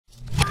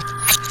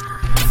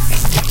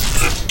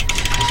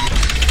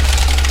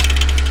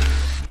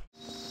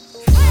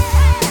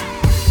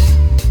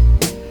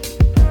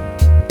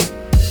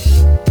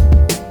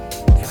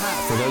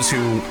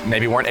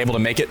maybe weren't able to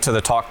make it to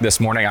the talk this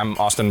morning, I'm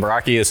Austin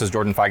Baraki. This is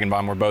Jordan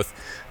Feigenbaum. We're both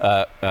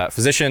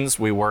physicians.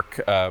 We work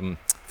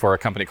for a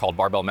company called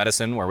Barbell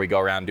Medicine, where we go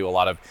around and do a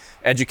lot of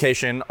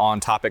education on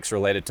topics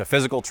related to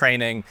physical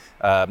training,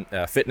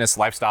 fitness,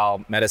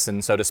 lifestyle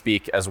medicine, so to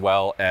speak, as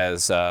well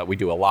as we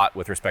do a lot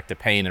with respect to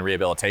pain and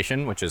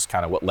rehabilitation, which is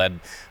kind of what led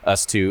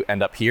us to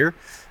end up here.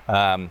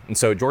 And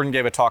so Jordan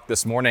gave a talk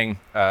this morning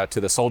to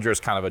the soldiers,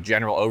 kind of a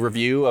general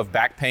overview of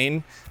back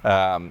pain,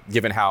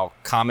 given how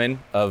common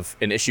of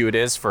an issue it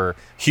is for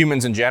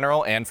humans in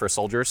general and for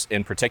soldiers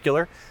in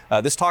particular.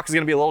 This talk is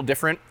going to be a little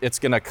different. It's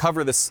going to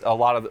cover a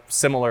lot of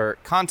similar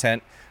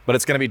content, but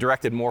it's going to be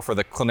directed more for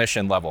the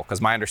clinician level, because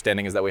my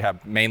understanding is that we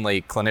have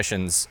mainly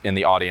clinicians in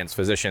the audience,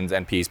 physicians,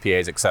 NPs,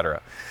 PAs, et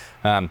cetera.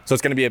 So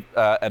it's going to be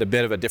at a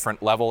bit of a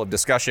different level of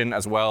discussion,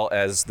 as well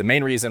as the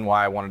main reason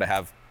why I wanted to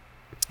have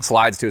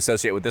slides to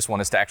associate with this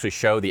one is to actually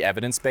show the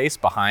evidence base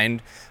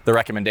behind the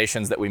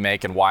recommendations that we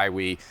make and why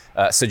we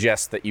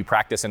suggest that you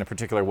practice in a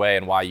particular way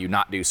and why you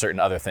not do certain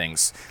other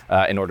things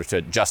in order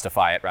to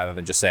justify it, rather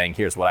than just saying,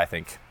 here's what I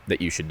think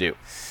that you should do.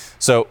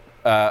 So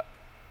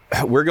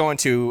we're going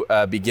to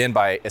begin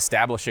by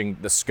establishing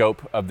the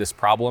scope of this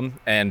problem.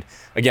 And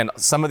again,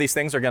 some of these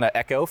things are going to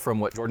echo from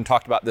what Jordan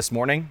talked about this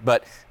morning,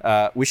 but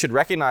we should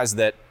recognize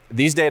that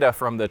these data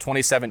from the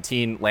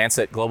 2017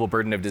 Lancet Global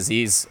Burden of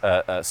Disease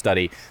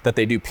study that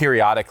they do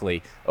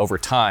periodically over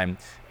time.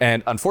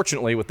 And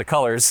unfortunately, with the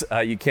colors,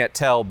 you can't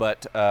tell,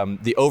 but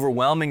the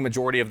overwhelming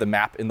majority of the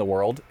map in the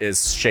world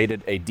is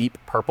shaded a deep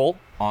purple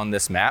on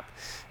this map.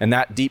 And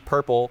that deep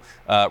purple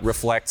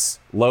reflects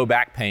low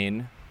back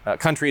pain,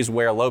 countries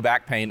where low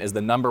back pain is the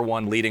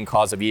 #1 leading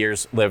cause of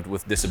years lived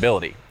with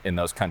disability in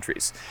those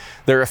countries.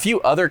 There are a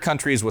few other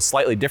countries with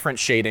slightly different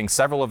shading.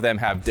 Several of them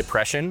have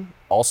depression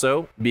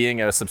also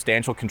being a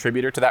substantial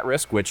contributor to that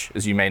risk, which,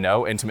 as you may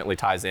know, intimately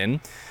ties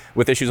in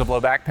with issues of low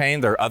back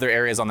pain. There are other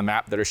areas on the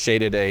map that are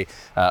shaded a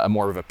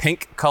more of a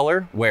pink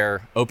color,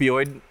 where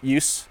opioid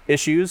use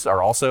issues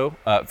are also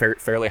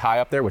fairly high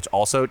up there, which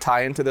also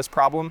tie into this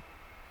problem.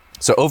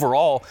 So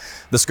overall,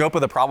 the scope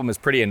of the problem is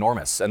pretty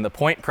enormous, and the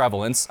point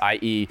prevalence,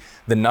 i.e.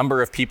 the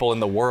number of people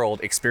in the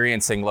world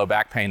experiencing low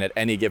back pain at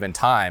any given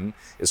time,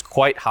 is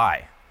quite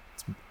high.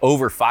 It's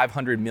over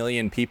 500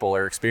 million people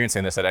are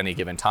experiencing this at any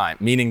given time,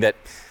 meaning that,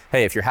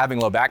 hey, if you're having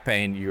low back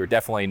pain, you're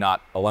definitely not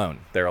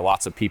alone. There are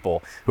lots of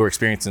people who are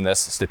experiencing this,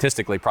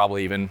 statistically,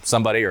 probably even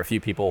somebody or a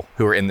few people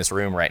who are in this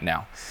room right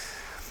now.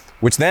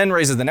 Which then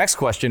raises the next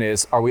question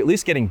is, are we at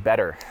least getting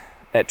better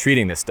at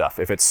treating this stuff?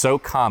 If it's so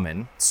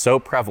common, so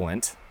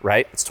prevalent,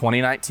 right? It's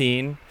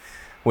 2019.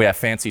 We have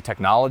fancy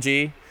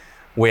technology.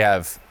 We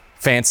have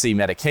fancy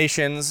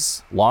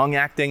medications,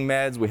 long-acting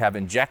meds. We have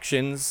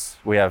injections.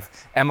 We have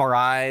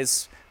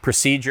MRIs,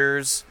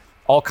 procedures,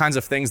 all kinds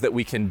of things that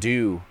we can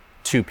do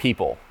to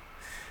people.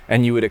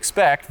 And you would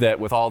expect that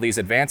with all these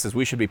advances,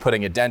 we should be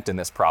putting a dent in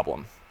this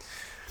problem.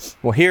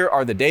 Well, here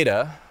are the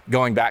data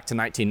going back to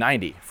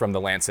 1990 from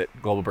the Lancet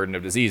Global Burden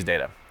of Disease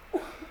data.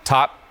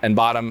 Top and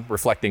bottom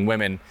reflecting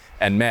women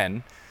and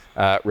men,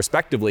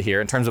 respectively here,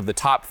 in terms of the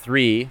top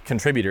 3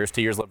 contributors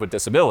to years lived with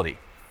disability.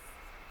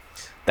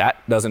 That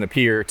doesn't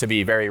appear to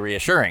be very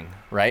reassuring,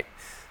 right?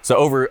 So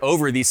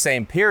over the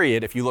same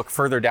period, if you look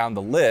further down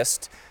the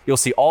list, you'll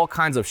see all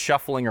kinds of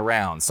shuffling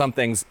around. Some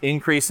things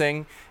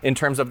increasing in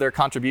terms of their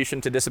contribution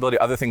to disability,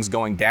 other things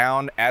going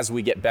down as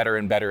we get better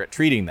and better at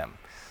treating them.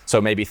 So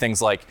maybe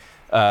things like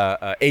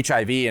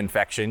HIV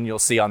infection, you'll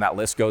see on that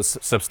list, goes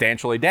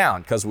substantially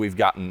down because we've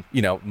gotten,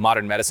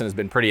 modern medicine has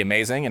been pretty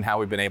amazing in how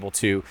we've been able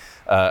to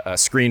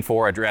screen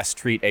for, address,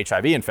 treat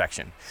HIV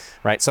infection,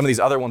 right? Some of these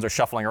other ones are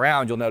shuffling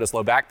around. You'll notice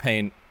low back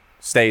pain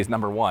stays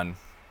 #1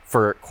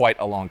 for quite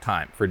a long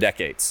time, for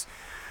decades.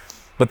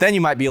 But then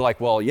you might be like,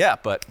 well, yeah,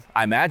 but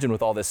I imagine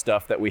with all this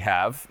stuff that we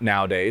have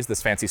nowadays,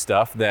 this fancy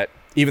stuff, that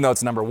even though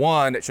it's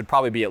 #1, it should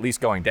probably be at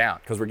least going down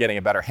because we're getting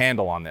a better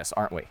handle on this,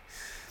 aren't we?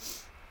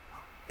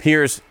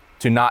 Appears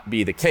to not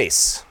be the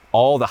case.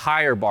 All the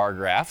higher bar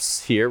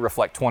graphs here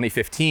reflect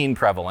 2015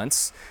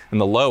 prevalence,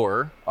 and the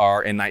lower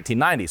are in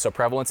 1990. So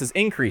prevalence is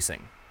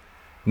increasing,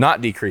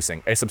 not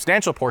decreasing. A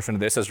substantial portion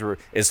of this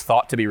is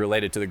thought to be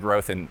related to the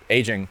growth and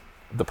aging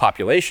of the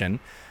population,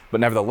 but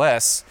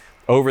nevertheless,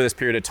 over this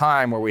period of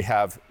time where we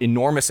have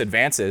enormous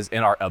advances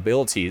in our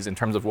abilities in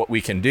terms of what we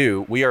can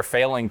do, we are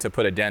failing to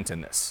put a dent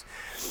in this.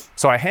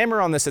 So I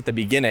hammer on this at the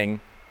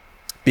beginning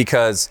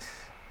because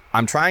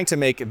I'm trying to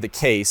make the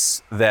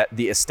case that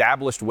the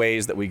established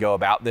ways that we go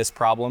about this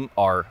problem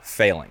are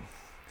failing.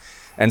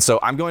 And so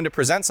I'm going to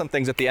present some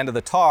things at the end of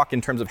the talk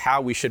in terms of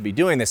how we should be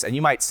doing this. And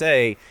you might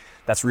say,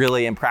 that's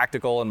really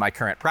impractical in my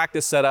current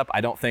practice setup.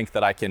 I don't think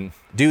that I can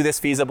do this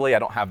feasibly. I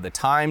don't have the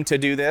time to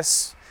do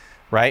this,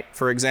 right?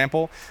 For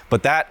example,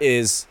 but that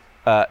is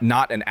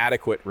not an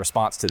adequate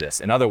response to this.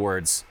 In other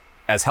words,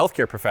 as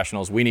healthcare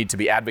professionals, we need to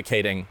be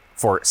advocating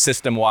for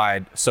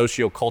system-wide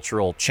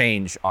socio-cultural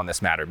change on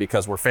this matter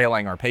because we're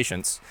failing our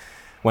patients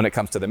when it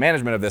comes to the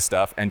management of this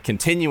stuff, and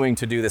continuing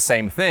to do the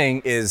same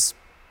thing is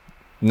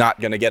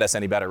not going to get us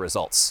any better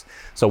results.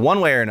 So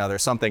one way or another,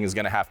 something is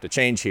going to have to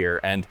change here.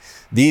 And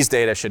these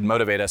data should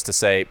motivate us to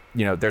say,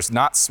 there's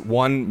not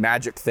one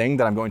magic thing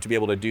that I'm going to be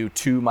able to do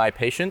to my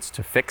patients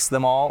to fix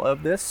them all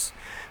of this,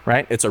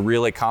 right? It's a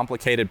really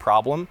complicated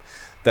problem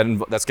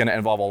that's going to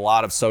involve a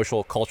lot of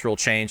social, cultural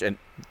change, and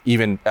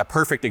even a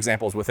perfect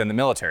example is within the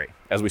military,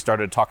 as we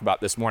started to talk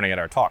about this morning at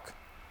our talk.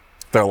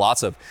 There are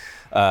lots of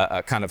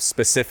kind of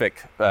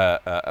specific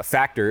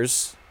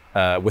factors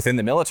within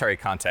the military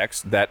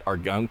context that are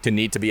going to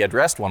need to be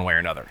addressed one way or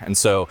another. And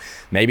so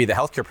maybe the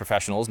healthcare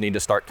professionals need to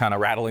start kind of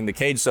rattling the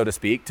cage, so to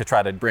speak, to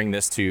try to bring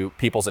this to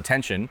people's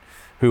attention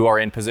who are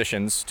in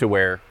positions to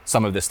where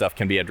some of this stuff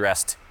can be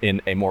addressed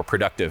in a more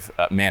productive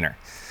manner.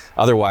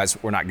 Otherwise,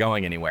 we're not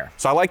going anywhere.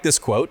 So I like this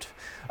quote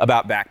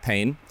about back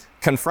pain.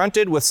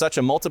 Confronted with such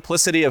a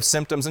multiplicity of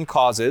symptoms and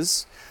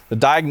causes, the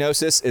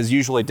diagnosis is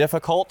usually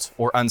difficult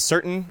or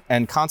uncertain,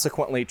 and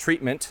consequently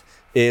treatment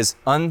is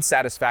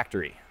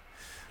unsatisfactory.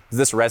 Does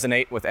this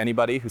resonate with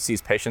anybody who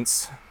sees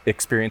patients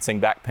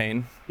experiencing back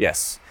pain?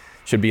 Yes,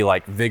 should be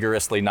like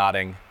vigorously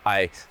nodding.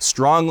 I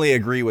strongly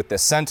agree with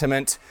this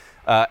sentiment,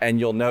 and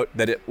you'll note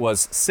that it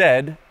was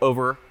said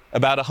over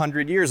about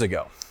 100 years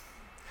ago,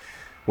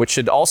 which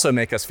should also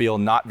make us feel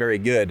not very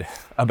good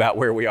about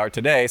where we are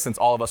today, since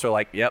all of us are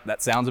like, yep,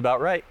 that sounds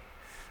about right?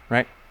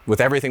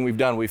 With everything we've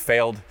done, we've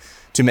failed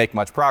to make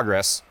much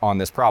progress on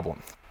this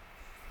problem.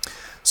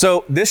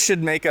 So this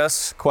should make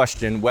us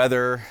question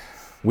whether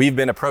we've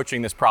been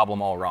approaching this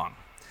problem all wrong.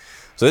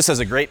 So this is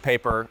a great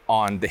paper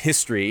on the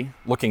history,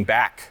 looking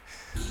back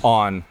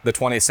on the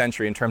 20th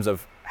century in terms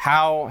of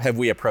how have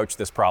we approached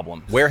this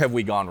problem? Where have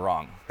we gone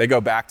wrong? They go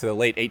back to the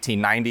late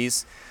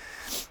 1890s.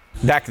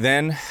 Back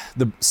then,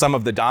 some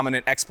of the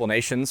dominant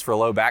explanations for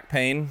low back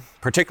pain,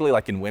 particularly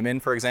like in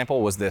women, for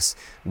example, was this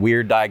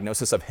weird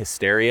diagnosis of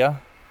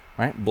hysteria,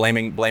 right?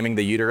 Blaming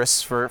the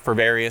uterus for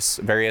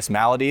various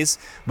maladies.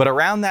 But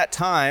around that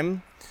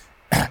time,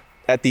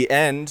 at the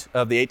end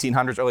of the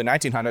 1800s, early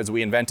 1900s,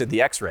 we invented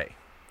the X-ray.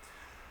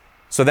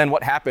 So then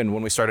what happened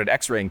when we started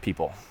X-raying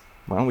people?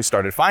 Well, we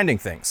started finding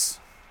things.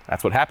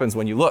 That's what happens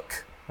when you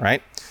look,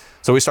 right?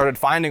 So we started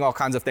finding all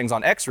kinds of things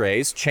on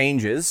X-rays,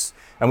 changes,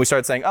 and we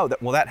started saying,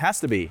 that has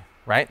to be,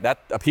 right? That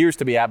appears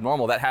to be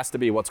abnormal. That has to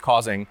be what's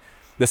causing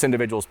this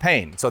individual's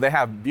pain. So they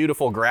have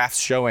beautiful graphs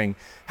showing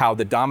how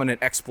the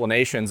dominant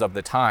explanations of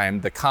the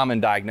time, the common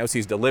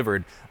diagnoses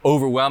delivered,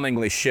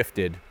 overwhelmingly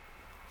shifted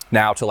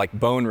now to like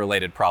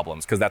bone-related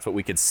problems, because that's what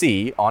we could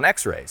see on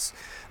X-rays.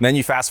 And then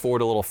you fast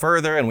forward a little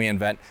further and we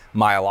invent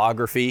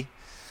myelography,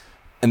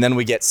 and then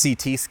we get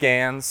CT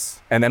scans,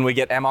 and then we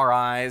get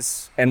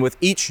MRIs. And with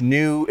each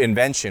new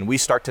invention, we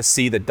start to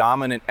see the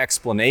dominant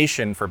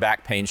explanation for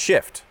back pain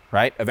shift,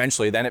 right?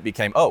 Eventually, then it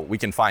became, we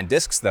can find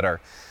discs that are,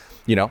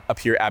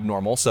 appear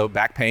abnormal. So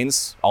back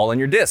pain's all in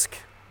your disc.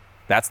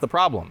 That's the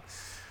problem.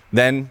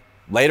 Then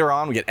later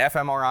on, we get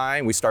fMRI,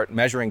 and we start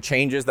measuring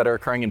changes that are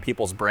occurring in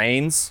people's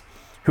brains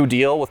who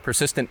deal with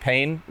persistent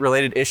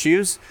pain-related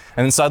issues.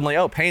 And then suddenly,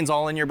 pain's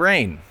all in your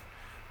brain,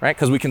 right?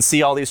 Because we can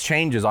see all these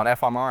changes on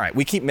fMRI.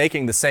 We keep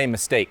making the same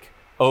mistake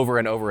over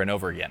and over and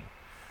over again,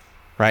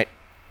 right?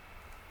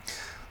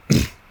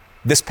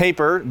 This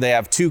paper, they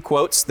have two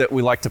quotes that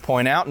we like to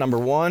point out. Number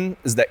one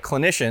is that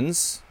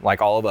clinicians,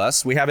 like all of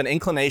us, we have an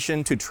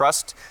inclination to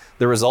trust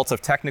the results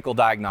of technical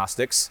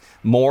diagnostics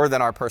more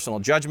than our personal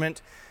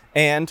judgment,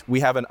 and we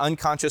have an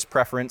unconscious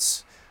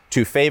preference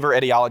to favor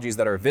etiologies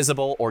that are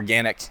visible,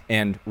 organic,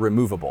 and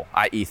removable,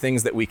 i.e.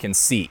 things that we can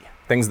see,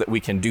 things that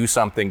we can do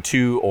something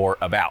to or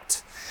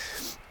about.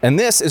 And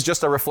this is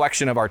just a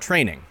reflection of our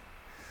training.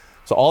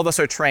 So all of us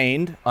are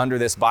trained under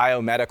this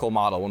biomedical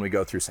model when we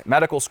go through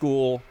medical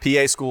school,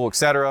 PA school,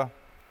 etc.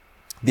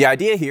 The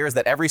idea here is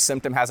that every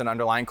symptom has an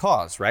underlying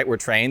cause, right? We're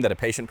trained that a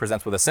patient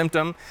presents with a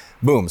symptom,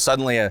 boom,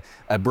 suddenly a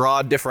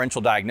broad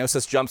differential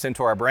diagnosis jumps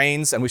into our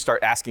brains, and we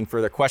start asking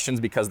further questions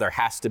because there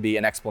has to be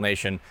an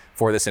explanation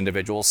for this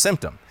individual's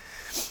symptom.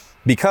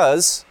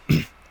 Because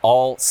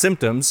all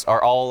symptoms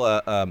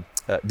are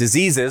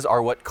diseases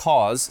are what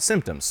cause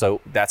symptoms.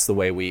 So that's the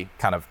way we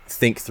kind of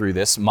think through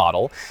this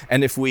model.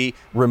 And if we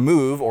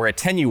remove or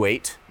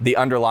attenuate the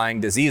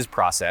underlying disease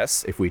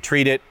process, if we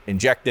treat it,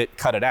 inject it,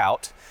 cut it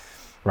out,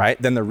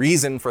 right, then the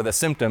reason for the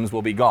symptoms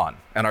will be gone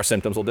and our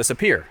symptoms will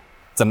disappear.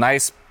 It's a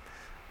nice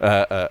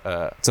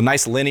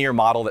linear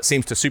model that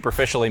seems to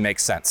superficially make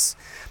sense.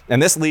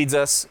 And this leads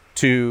us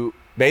to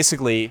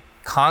basically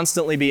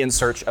constantly be in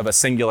search of a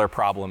singular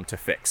problem to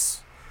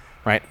fix,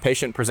 right?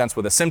 Patient presents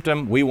with a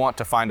symptom, we want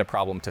to find a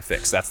problem to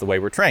fix. That's the way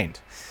we're trained.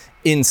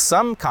 In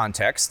some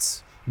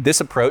contexts, this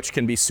approach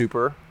can be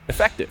super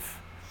effective,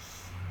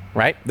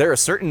 right? There are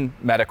certain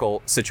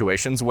medical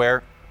situations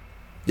where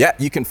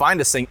you can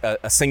find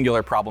a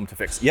singular problem to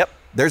fix. Yep,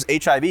 there's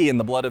HIV in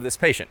the blood of this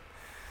patient.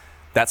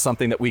 That's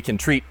something that we can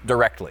treat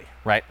directly,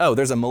 right?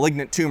 There's a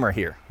malignant tumor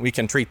here. We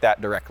can treat that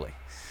directly.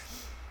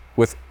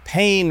 With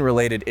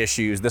pain-related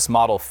issues, this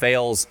model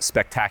fails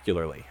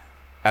spectacularly,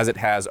 as it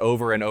has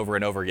over and over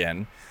and over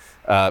again.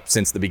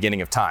 since the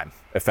beginning of time,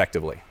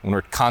 effectively, when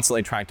we're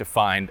constantly trying to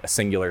find a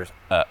singular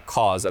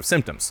cause of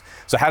symptoms.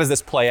 So how does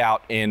this play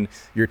out in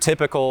your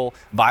typical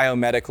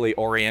biomedically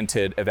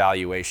oriented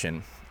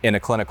evaluation in a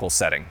clinical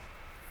setting?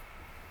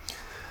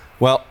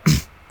 Well,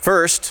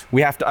 first,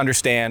 we have to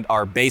understand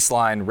our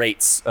baseline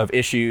rates of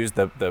issues,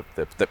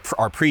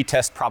 our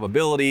pre-test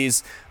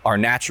probabilities, our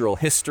natural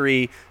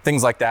history,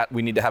 things like that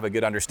we need to have a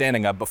good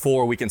understanding of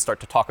before we can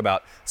start to talk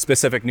about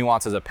specific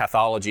nuances of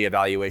pathology,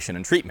 evaluation,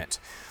 and treatment.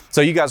 So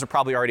you guys are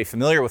probably already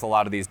familiar with a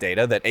lot of these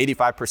data, that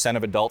 85%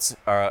 of adults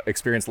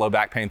experience low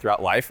back pain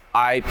throughout life.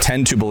 I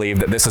tend to believe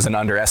that this is an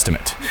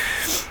underestimate.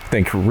 I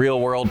think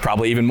real world,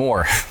 probably even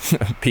more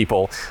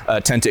people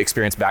tend to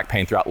experience back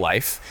pain throughout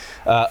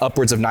life.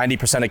 Upwards of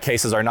 90% of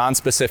cases are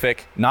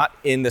non-specific, not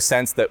in the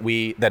sense that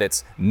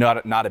it's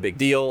not a big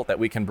deal, that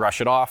we can brush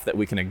it off, that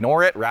we can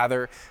ignore it.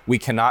 Rather, we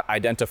cannot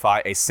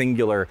identify a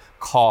singular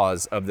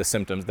cause of the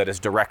symptoms that is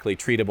directly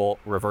treatable,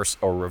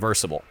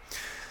 reversible.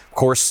 Of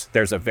course,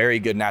 there's a very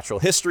good natural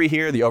history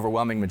here. The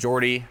overwhelming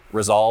majority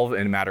resolve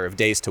in a matter of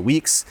days to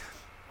weeks.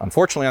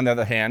 Unfortunately, on the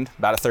other hand,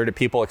 about a third of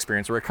people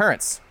experience a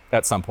recurrence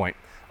at some point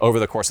over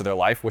the course of their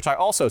life, which I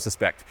also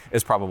suspect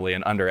is probably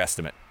an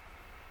underestimate.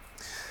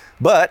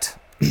 But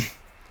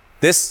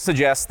this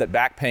suggests that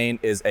back pain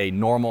is a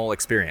normal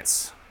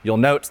experience. You'll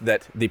note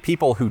that the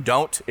people who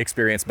don't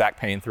experience back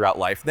pain throughout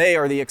life, they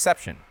are the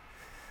exception,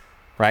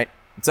 right?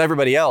 It's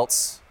everybody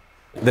else,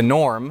 the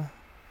norm,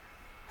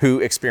 who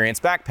experience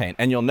back pain.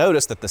 And you'll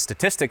notice that the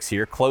statistics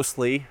here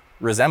closely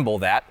resemble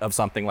that of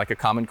something like a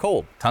common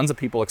cold. Tons of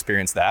people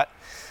experience that.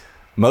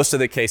 Most of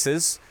the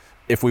cases,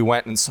 if we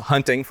went and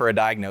hunting for a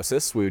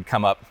diagnosis, we would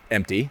come up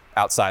empty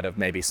outside of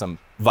maybe some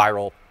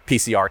viral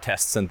PCR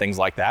tests and things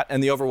like that.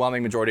 And the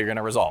overwhelming majority are going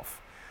to resolve,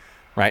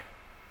 right?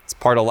 It's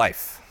part of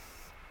life.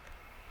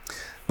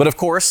 But of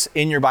course,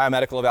 in your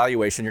biomedical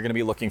evaluation, you're going to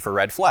be looking for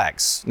red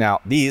flags.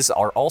 Now, these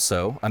are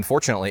also,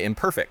 unfortunately,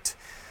 imperfect.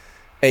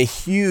 A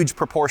huge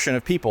proportion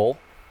of people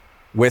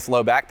with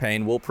low back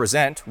pain will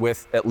present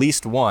with at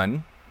least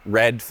one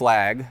red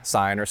flag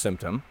sign or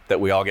symptom that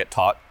we all get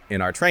taught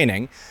in our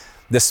training,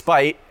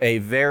 despite a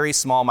very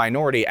small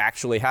minority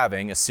actually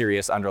having a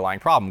serious underlying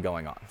problem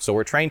going on. So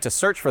we're trained to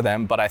search for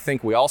them, but I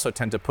think we also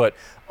tend to put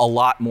a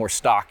lot more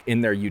stock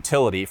in their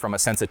utility from a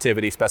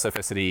sensitivity,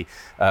 specificity,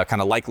 kind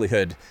of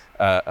likelihood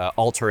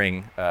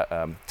altering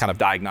kind of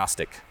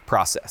diagnostic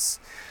process.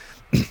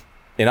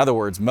 In other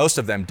words, most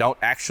of them don't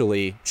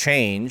actually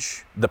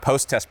change the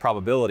post-test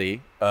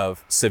probability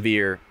of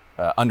severe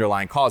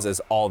underlying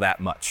causes all that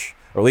much,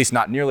 or at least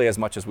not nearly as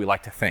much as we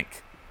like to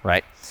think,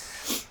 right?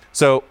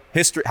 So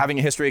having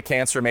a history of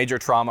cancer, major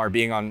trauma, or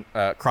being on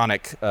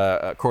chronic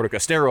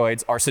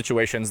corticosteroids are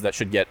situations that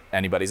should get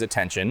anybody's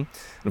attention.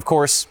 And of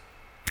course,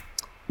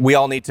 we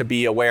all need to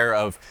be aware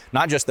of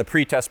not just the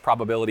pretest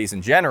probabilities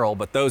in general,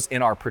 but those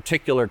in our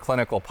particular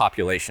clinical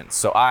populations.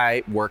 So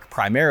I work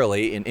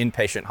primarily in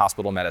inpatient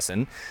hospital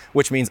medicine,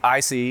 which means I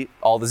see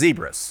all the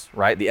zebras,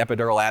 right? The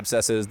epidural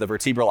abscesses, the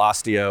vertebral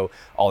osteo,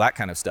 all that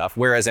kind of stuff.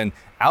 Whereas in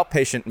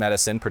outpatient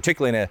medicine,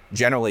 particularly in a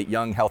generally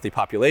young, healthy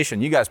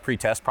population, you guys'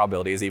 pretest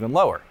probability is even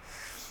lower.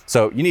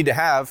 So you need to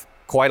have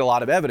quite a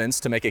lot of evidence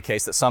to make a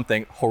case that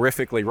something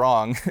horrifically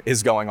wrong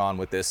is going on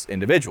with this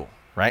individual,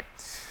 right?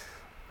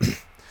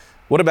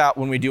 What about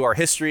when we do our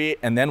history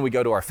and then we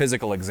go to our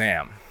physical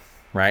exam,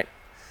 right?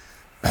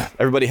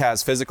 Everybody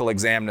has physical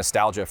exam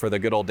nostalgia for the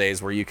good old days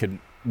where you could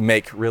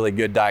make really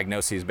good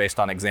diagnoses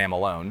based on exam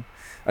alone,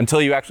 until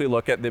you actually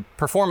look at the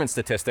performance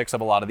statistics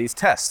of a lot of these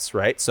tests,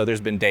 right? So there's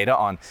been data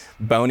on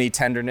bony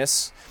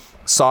tenderness,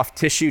 soft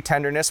tissue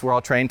tenderness. We're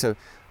all trained to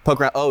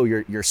poke around, oh,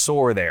 you're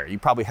sore there. You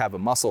probably have a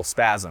muscle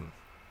spasm,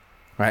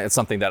 right? It's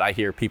something that I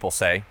hear people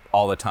say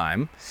all the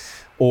time.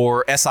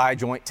 Or SI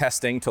joint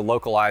testing to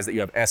localize that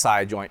you have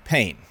SI joint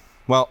pain.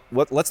 Well,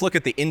 let's look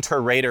at the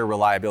inter-rater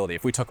reliability.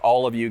 If we took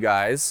all of you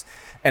guys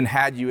and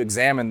had you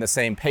examine the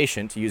same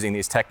patient using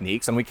these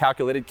techniques, and we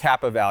calculated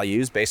kappa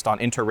values based on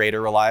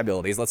inter-rater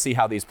reliabilities, let's see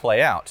how these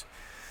play out.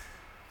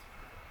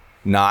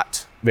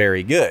 Not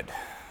very good,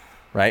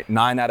 right?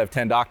 9 out of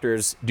 10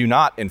 doctors do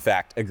not, in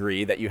fact,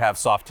 agree that you have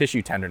soft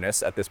tissue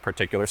tenderness at this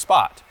particular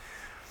spot.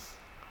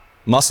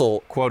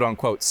 Muscle, quote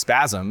unquote,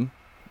 spasm,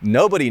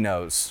 nobody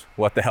knows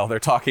what the hell they're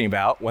talking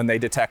about when they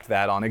detect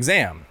that on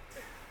exam.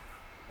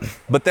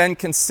 But then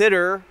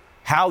consider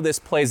how this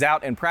plays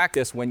out in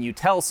practice when you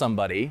tell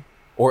somebody,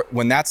 or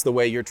when that's the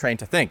way you're trained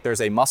to think. There's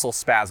a muscle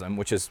spasm,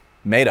 which is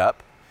made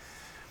up.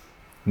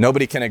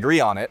 Nobody can agree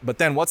on it. But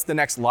then what's the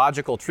next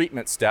logical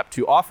treatment step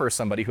to offer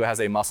somebody who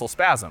has a muscle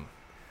spasm?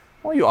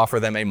 Well, you offer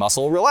them a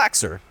muscle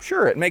relaxer.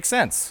 Sure, it makes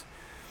sense.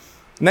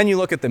 And then you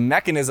look at the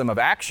mechanism of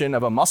action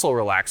of a muscle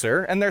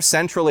relaxer, and they're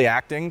centrally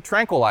acting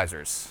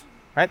tranquilizers.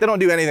 Right? They don't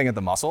do anything at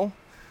the muscle,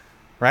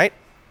 right?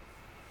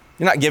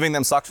 You're not giving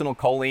them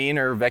succinylcholine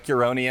or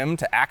vecuronium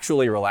to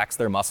actually relax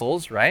their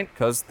muscles, right?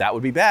 Because that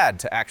would be bad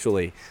to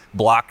actually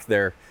block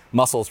their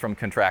muscles from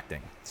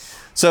contracting.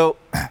 So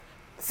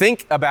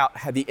think about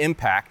the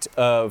impact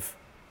of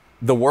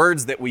the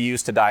words that we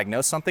use to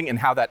diagnose something and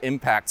how that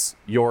impacts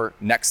your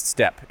next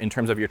step in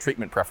terms of your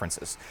treatment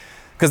preferences.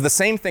 Because the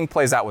same thing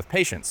plays out with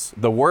patients.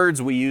 The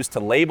words we use to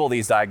label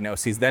these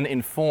diagnoses then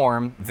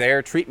inform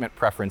their treatment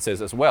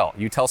preferences as well.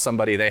 You tell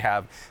somebody they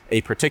have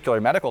a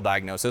particular medical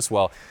diagnosis,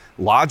 well,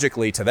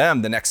 logically to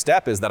them, the next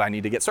step is that I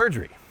need to get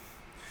surgery.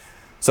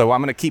 So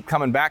I'm going to keep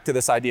coming back to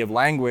this idea of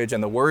language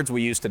and the words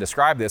we use to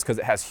describe this because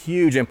it has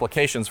huge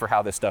implications for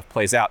how this stuff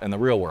plays out in the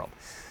real world.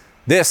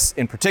 This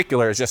in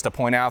particular is just to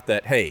point out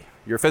that, hey,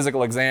 your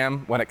physical exam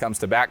when it comes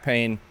to back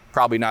pain,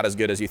 probably not as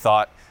good as you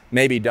thought.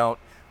 Maybe don't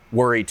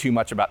worry too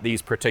much about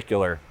these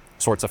particular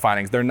sorts of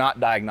findings. They're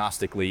not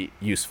diagnostically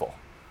useful,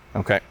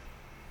 okay?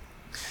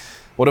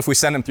 What if we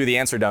send them through the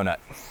answer donut,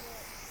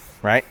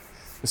 right?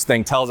 This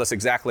thing tells us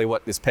exactly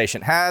what this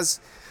patient has.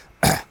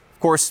 Of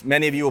course,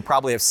 many of you will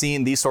probably have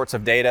seen these sorts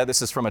of data.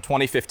 This is from a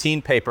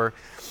 2015 paper.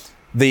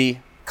 The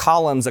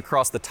columns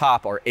across the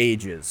top are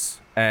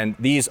ages, and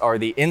these are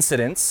the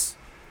incidence,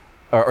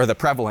 or the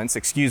prevalence,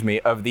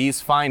 of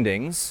these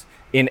findings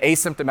in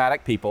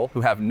asymptomatic people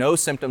who have no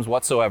symptoms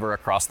whatsoever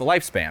across the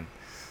lifespan.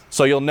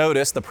 So you'll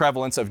notice the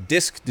prevalence of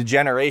disc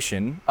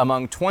degeneration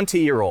among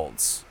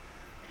 20-year-olds.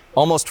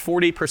 Almost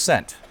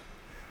 40%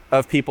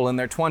 of people in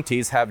their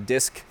 20s have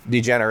disc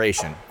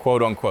degeneration,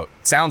 quote unquote.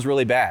 Sounds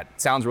really bad,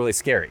 sounds really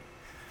scary,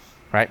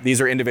 right?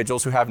 These are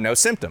individuals who have no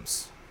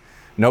symptoms,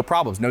 no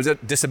problems, no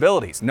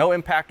disabilities, no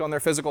impact on their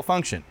physical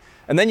function.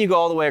 And then you go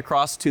all the way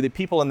across to the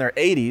people in their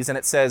 80s and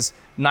it says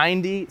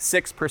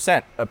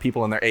 96% of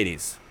people in their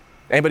 80s.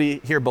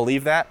 Anybody here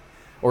believe that?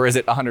 Or is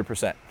it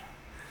 100%?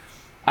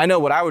 I know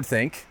what I would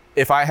think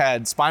if I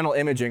had spinal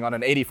imaging on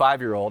an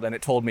 85-year-old and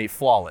it told me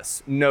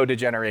flawless, no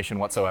degeneration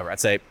whatsoever.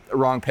 I'd say,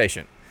 wrong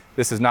patient.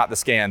 This is not the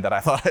scan that I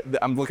thought.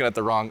 I'm looking at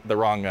the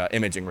wrong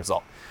imaging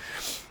result.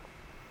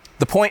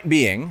 The point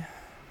being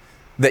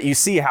that you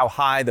see how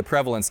high the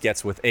prevalence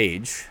gets with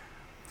age,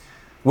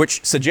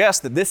 which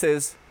suggests that this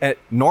is a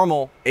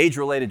normal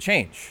age-related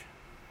change,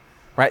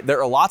 right?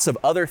 There are lots of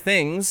other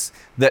things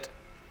that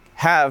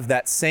have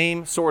that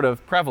same sort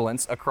of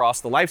prevalence across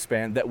the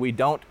lifespan that we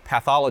don't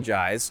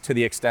pathologize to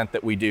the extent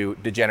that we do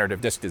degenerative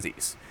disc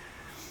disease.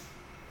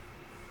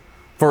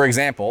 For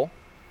example,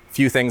 a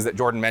few things that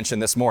Jordan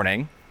mentioned this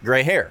morning,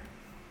 gray hair.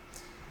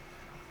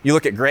 You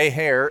look at gray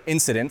hair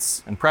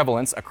incidence and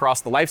prevalence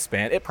across the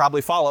lifespan, it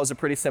probably follows a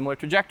pretty similar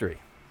trajectory,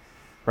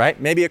 right?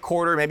 Maybe a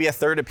quarter, maybe a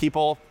third of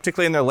people,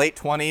 particularly in their late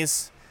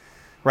 20s,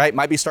 right,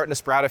 might be starting to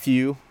sprout a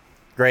few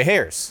gray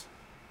hairs.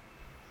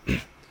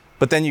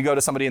 But then you go to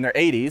somebody in their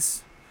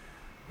 80s,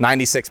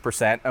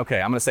 96%,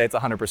 okay, I'm gonna say it's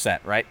 100%,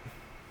 right?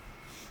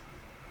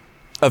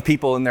 Of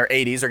people in their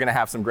 80s are gonna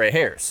have some gray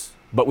hairs,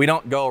 but we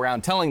don't go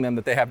around telling them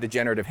that they have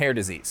degenerative hair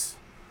disease,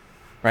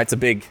 right?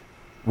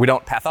 We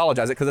don't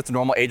pathologize it because it's a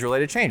normal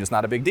age-related change, it's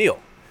not a big deal.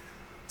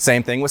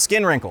 Same thing with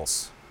skin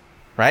wrinkles,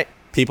 right?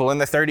 People in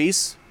their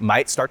 30s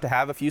might start to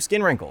have a few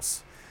skin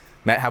wrinkles.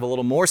 Might have a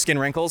little more skin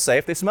wrinkles, say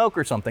if they smoke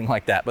or something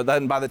like that. But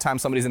then by the time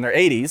somebody's in their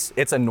 80s,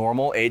 it's a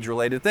normal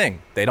age-related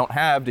thing. They don't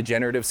have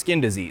degenerative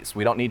skin disease.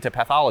 We don't need to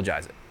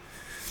pathologize it.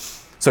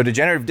 So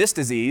degenerative disc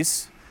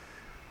disease,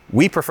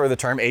 we prefer the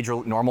term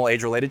normal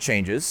age-related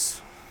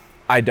changes.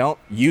 I don't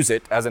use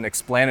it as an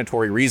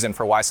explanatory reason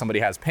for why somebody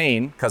has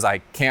pain because I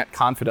can't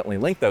confidently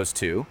link those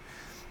two.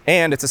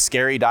 And it's a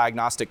scary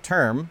diagnostic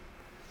term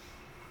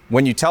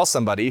when you tell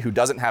somebody who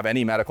doesn't have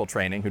any medical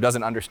training, who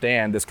doesn't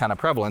understand this kind of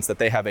prevalence, that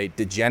they have a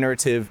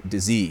degenerative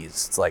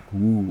disease. It's like,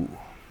 ooh,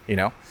 you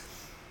know?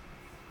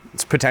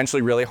 It's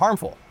potentially really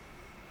harmful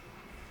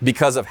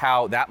because of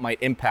how that might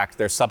impact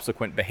their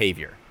subsequent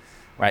behavior,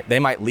 right? They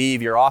might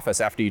leave your office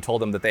after you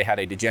told them that they had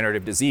a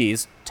degenerative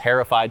disease,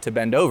 terrified to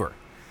bend over,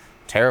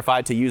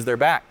 terrified to use their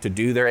back, to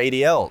do their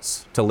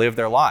ADLs, to live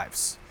their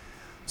lives.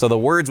 So the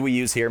words we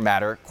use here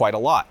matter quite a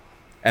lot.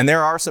 And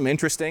there are some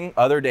interesting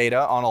other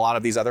data on a lot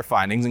of these other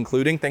findings,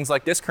 including things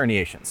like disc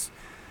herniations,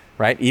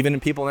 right? Even in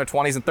people in their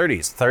 20s and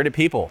 30s, third of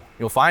people,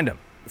 you'll find them.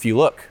 If you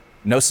look,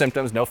 no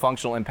symptoms, no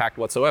functional impact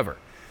whatsoever,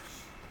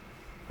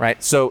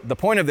 right? So the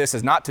point of this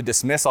is not to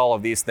dismiss all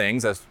of these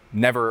things as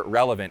never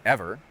relevant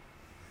ever,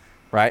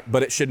 right?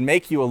 But it should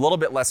make you a little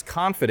bit less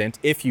confident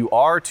if you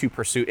are to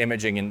pursue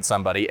imaging in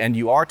somebody and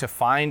you are to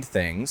find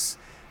things.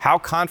 How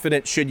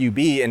confident should you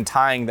be in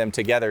tying them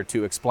together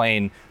to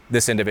explain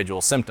this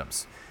individual's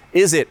symptoms?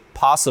 Is it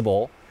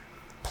possible,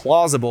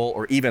 plausible,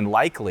 or even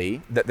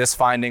likely that this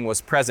finding was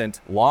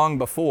present long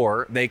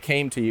before they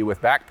came to you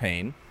with back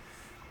pain,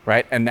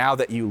 right? And now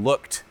that you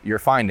looked, you're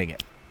finding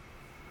it.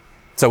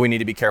 So we need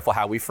to be careful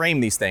how we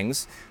frame these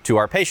things to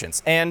our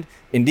patients. And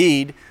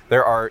indeed,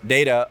 there are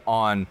data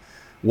on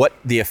what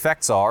the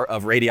effects are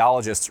of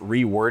radiologists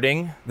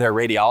rewording their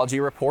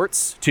radiology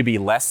reports to be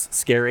less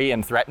scary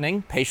and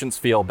threatening. Patients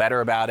feel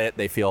better about it.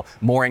 They feel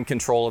more in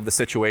control of the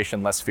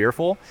situation, less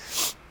fearful.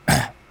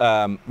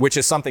 Which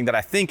is something that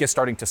I think is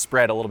starting to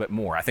spread a little bit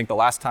more. I think the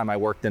last time I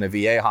worked in a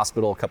VA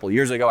hospital a couple of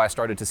years ago, I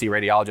started to see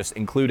radiologists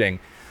including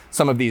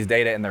some of these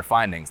data in their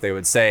findings. They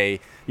would say,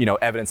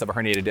 evidence of a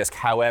herniated disc.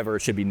 However,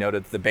 it should be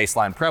noted that the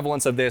baseline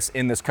prevalence of this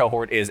in this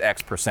cohort is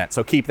X%.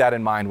 So keep that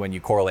in mind when you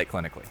correlate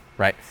clinically,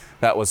 right?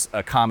 That was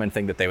a common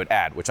thing that they would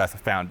add, which I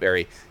found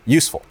very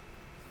useful.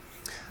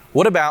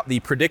 What about the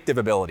predictive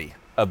ability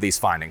of these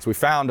findings. We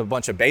found a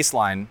bunch of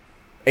baseline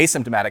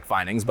asymptomatic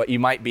findings, but you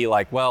might be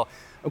like, well,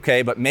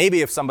 okay, but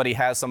maybe if somebody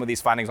has some of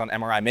these findings on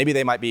MRI, maybe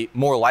they might be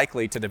more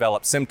likely to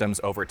develop symptoms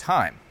over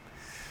time.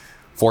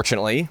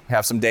 Fortunately, we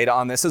have some data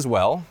on this as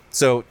well.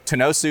 So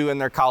Tanosu and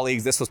their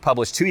colleagues, this was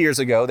published 2 years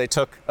ago. They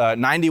took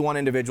 91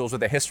 individuals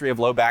with a history of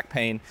low back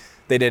pain.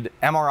 They did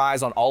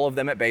MRIs on all of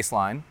them at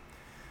baseline,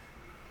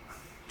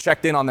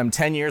 checked in on them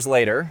 10 years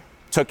later,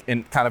 took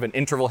in kind of an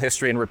interval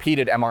history and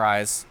repeated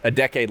MRIs a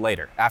decade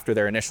later after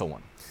their initial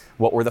one.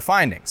 What were the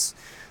findings?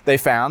 They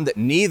found that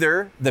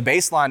neither the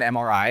baseline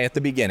MRI at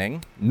the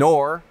beginning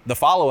nor the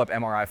follow-up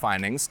MRI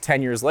findings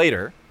 10 years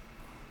later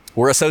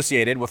were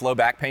associated with low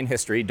back pain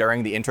history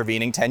during the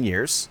intervening 10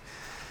 years.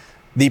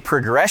 The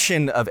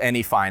progression of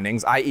any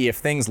findings, i.e. if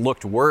things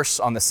looked worse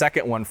on the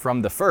second one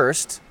from the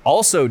first,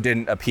 also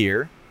didn't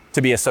appear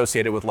to be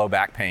associated with low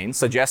back pain,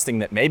 suggesting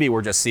that maybe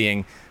we're just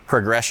seeing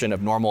progression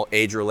of normal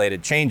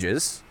age-related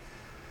changes.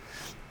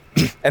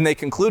 And they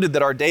concluded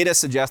that our data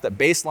suggests that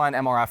baseline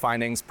MRI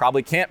findings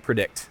probably can't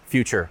predict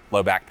future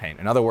low back pain.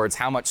 In other words,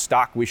 how much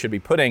stock we should be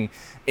putting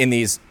in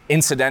these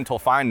incidental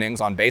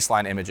findings on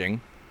baseline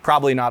imaging,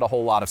 probably not a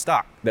whole lot of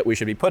stock that we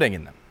should be putting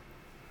in them.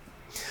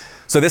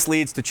 So this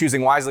leads to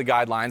Choosing Wisely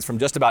guidelines from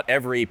just about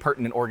every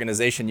pertinent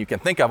organization you can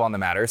think of on the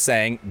matter,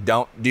 saying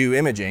don't do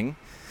imaging,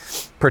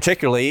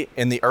 particularly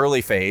in the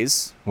early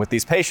phase with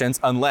these patients,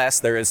 unless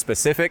there is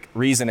specific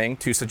reasoning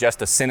to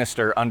suggest a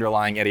sinister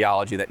underlying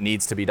etiology that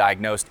needs to be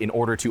diagnosed in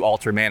order to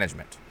alter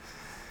management,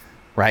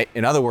 right?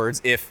 In other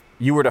words, if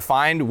you were to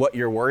find what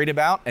you're worried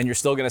about and you're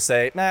still gonna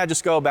say,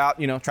 just go about,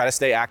 try to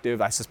stay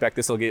active, I suspect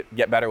this will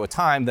get better with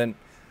time, then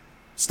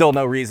still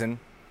no reason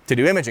to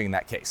do imaging in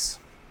that case.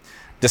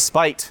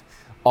 Despite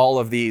all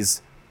of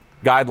these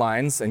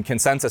guidelines and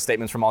consensus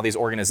statements from all these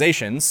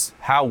organizations,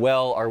 how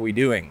well are we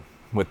doing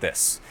with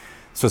this?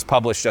 This was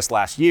published just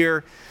last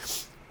year.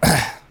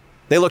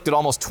 They looked at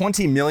almost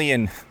 20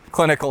 million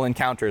clinical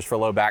encounters for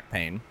low back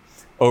pain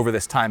over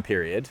this time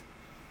period,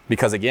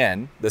 because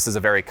again, this is a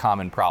very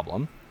common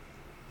problem.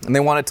 And they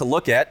wanted to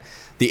look at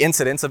the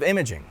incidence of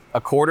imaging. A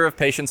quarter of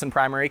patients in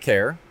primary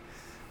care,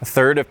 a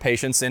third of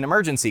patients in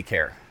emergency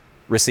care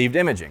received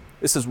imaging.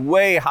 This is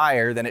way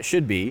higher than it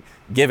should be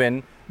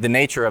given the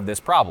nature of this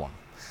problem.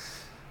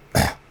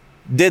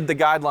 Did the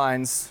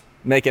guidelines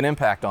make an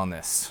impact on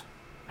this?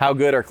 How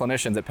good are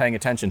clinicians at paying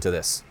attention to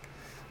this?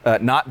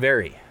 Not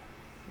very.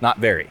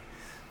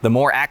 The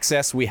more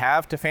access we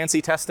have to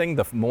fancy testing,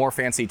 the more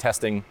fancy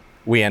testing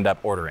we end up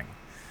ordering,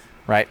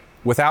 right?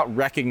 Without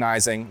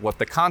recognizing what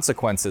the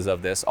consequences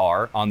of this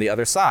are on the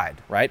other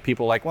side, right?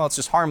 People are like, well, it's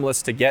just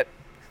harmless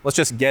let's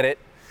just get it.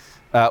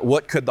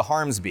 What could the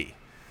harms be?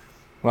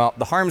 Well,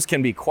 the harms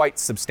can be quite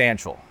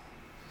substantial.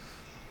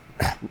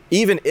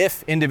 Even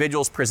if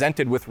individuals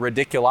presented with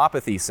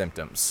radiculopathy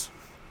symptoms,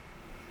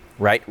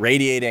 right,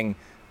 radiating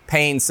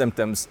pain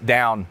symptoms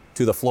down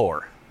to the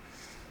floor,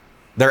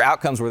 their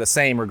outcomes were the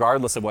same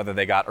regardless of whether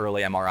they got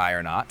early MRI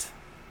or not.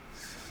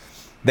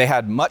 They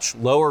had much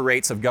lower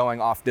rates of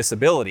going off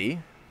disability,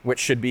 which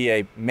should be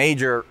a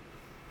major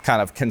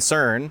kind of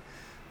concern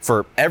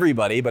for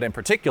everybody, but in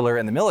particular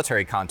in the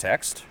military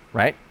context,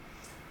 right?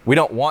 We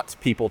don't want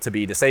people to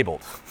be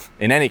disabled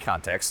in any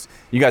context.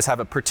 You guys have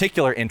a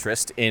particular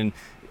interest in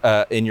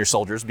your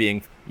soldiers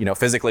being,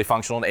 physically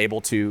functional and able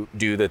to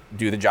do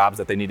the jobs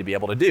that they need to be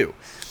able to do.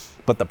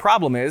 But the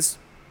problem is,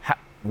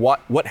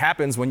 what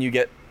happens when you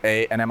get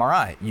an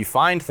MRI? You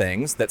find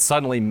things that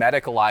suddenly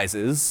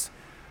medicalizes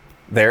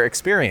their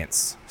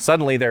experience.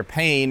 Suddenly their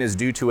pain is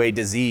due to a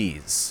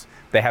disease.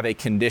 They have a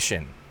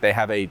condition. They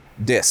have a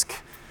disc,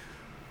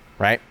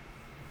 right?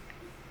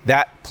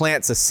 That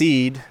plants a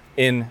seed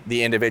in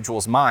the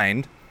individual's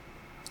mind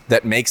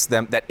that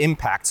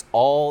impacts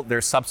all their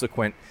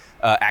subsequent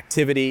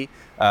activity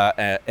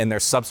and their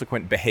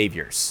subsequent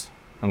behaviors,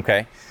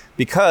 okay?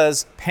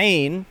 Because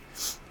pain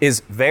is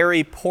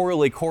very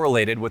poorly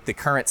correlated with the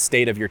current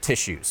state of your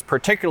tissues,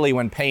 particularly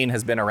when pain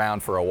has been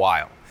around for a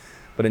while.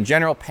 But in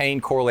general,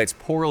 pain correlates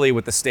poorly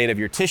with the state of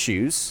your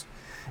tissues.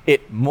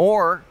 It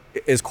more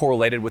is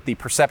correlated with the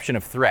perception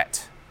of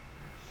threat.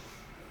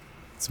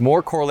 It's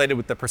more correlated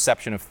with the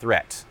perception of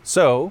threat.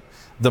 So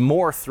the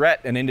more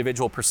threat an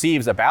individual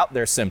perceives about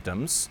their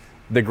symptoms,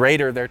 the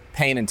greater their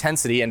pain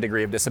intensity and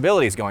degree of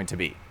disability is going to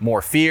be.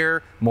 More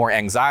fear, more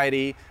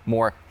anxiety,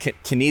 more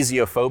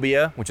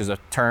kinesiophobia, which is a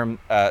term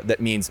that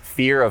means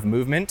fear of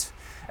movement,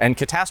 and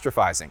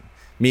catastrophizing,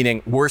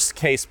 meaning worst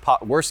case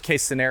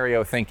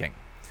scenario thinking.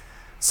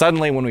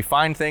 Suddenly, when we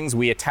find things,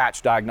 we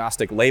attach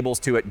diagnostic labels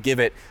to it, give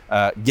it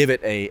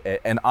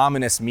an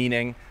ominous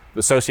meaning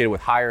associated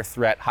with higher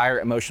threat, higher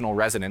emotional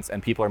resonance,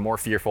 and people are more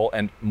fearful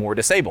and more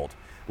disabled,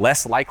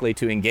 less likely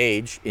to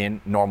engage in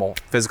normal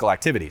physical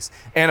activities.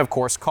 And of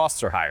course,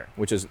 costs are higher,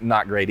 which is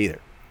not great either.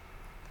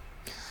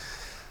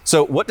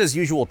 So what does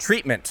usual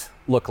treatment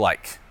look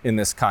like in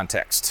this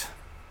context?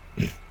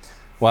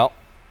 Well,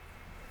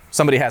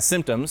 somebody has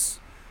symptoms,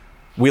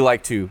 we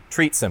like to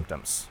treat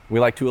symptoms. We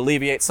like to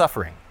alleviate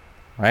suffering,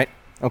 right?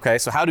 Okay,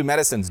 so how do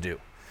medicines do?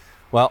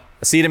 Well,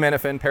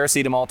 acetaminophen,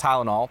 paracetamol,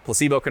 Tylenol,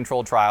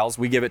 placebo-controlled trials,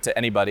 we give it to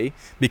anybody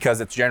because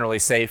it's generally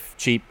safe,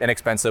 cheap,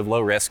 inexpensive, low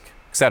risk,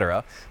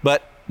 etc.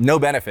 But no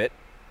benefit,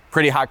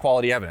 pretty high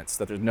quality evidence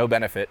that there's no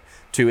benefit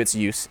to its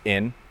use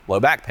in low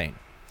back pain.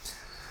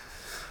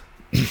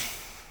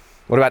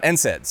 What about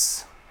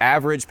NSAIDs?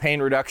 Average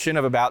pain reduction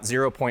of about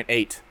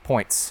 0.8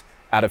 points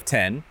out of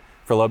 10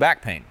 for low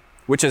back pain,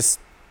 which is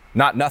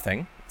not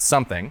nothing, it's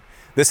something.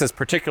 This is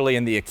particularly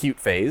in the acute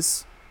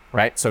phase,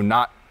 right? So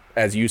not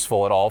as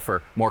useful at all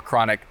for more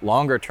chronic,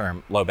 longer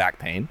term low back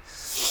pain.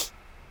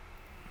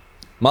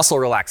 Muscle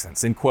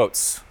relaxants, in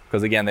quotes,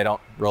 because again, they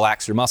don't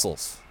relax your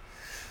muscles.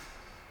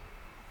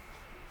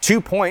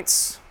 2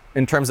 points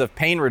in terms of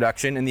pain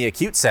reduction in the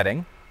acute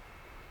setting,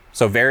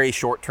 so very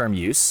short-term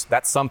use,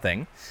 that's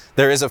something.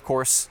 There is, of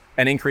course,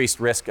 an increased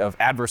risk of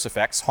adverse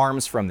effects,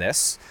 harms from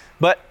this,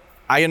 but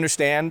I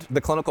understand the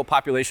clinical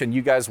population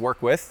you guys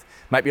work with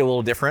might be a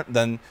little different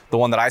than the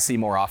one that I see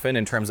more often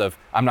in terms of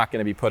I'm not going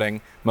to be putting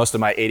most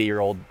of my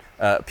 80-year-old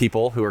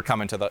people who are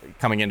coming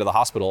into the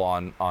hospital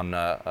on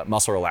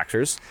muscle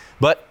relaxers.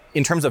 But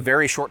in terms of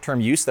very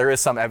short-term use, there is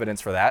some evidence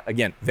for that.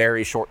 Again,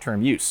 very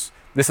short-term use.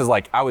 This is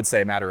like, I would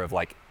say, a matter of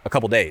like a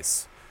couple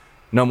days,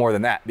 no more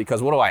than that,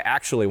 because what do I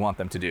actually want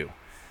them to do?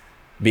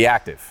 Be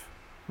active,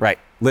 right?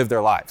 Live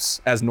their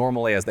lives as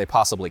normally as they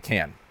possibly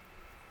can.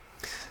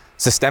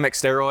 Systemic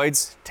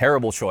steroids,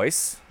 terrible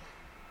choice,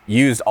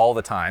 used all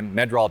the time.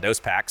 Medrol dose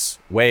packs,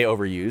 way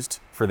overused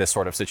for this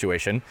sort of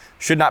situation.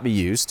 Should not be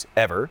used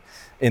ever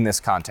in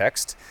this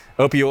context.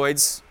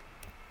 Opioids,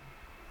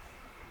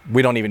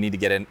 we don't even need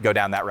to go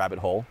down that rabbit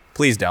hole.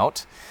 Please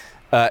don't.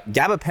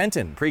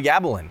 Gabapentin,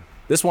 pregabalin.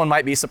 This one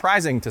might be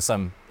surprising to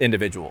some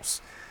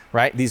individuals,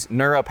 right? These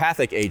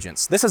neuropathic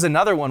agents. This is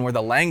another one where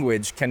the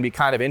language can be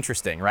kind of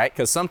interesting, right?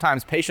 Because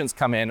sometimes patients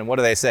come in and what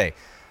do they say?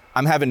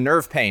 I'm having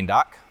nerve pain,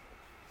 doc.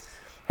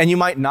 And you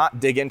might not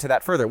dig into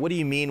that further. What do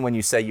you mean when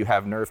you say you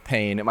have nerve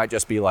pain? It might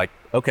just be like,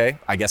 okay,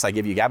 I guess I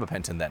give you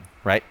gabapentin then,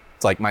 right?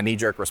 It's like my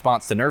knee-jerk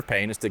response to nerve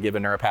pain is to give a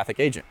neuropathic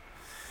agent.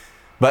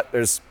 But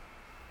there's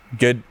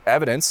good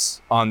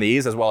evidence on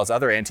these as well as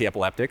other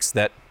anti-epileptics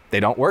that they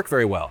don't work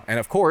very well. And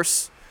of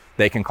course,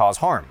 they can cause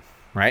harm,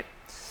 right?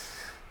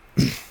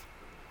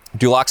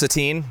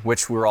 Duloxetine,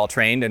 which we're all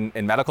trained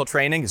in medical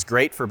training, is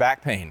great for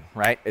back pain,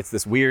 right? It's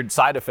this weird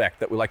side effect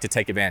that we like to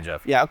take advantage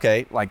of. Yeah,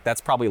 okay, like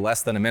that's probably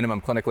less than a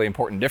minimum clinically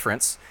important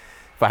difference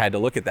if I had to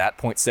look at that,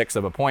 0.6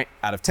 of a point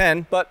out of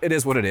 10, but it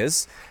is what it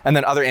is. And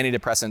then other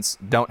antidepressants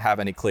don't have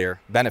any clear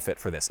benefit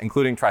for this,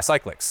 including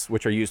tricyclics,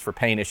 which are used for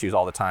pain issues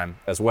all the time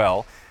as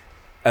well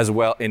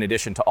in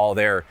addition to all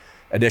their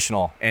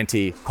additional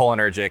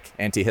anticholinergic,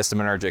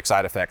 antihistaminergic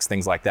side effects,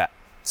 things like that.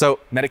 So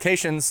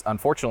medications,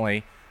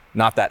 unfortunately,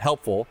 not that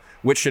helpful,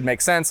 which should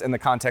make sense in the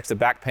context of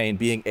back pain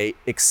being a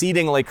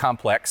exceedingly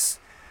complex,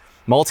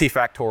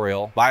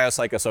 multifactorial,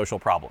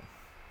 biopsychosocial problem,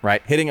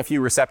 right? Hitting a few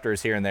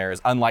receptors here and there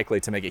is unlikely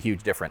to make a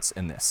huge difference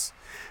in this.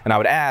 And I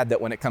would add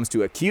that when it comes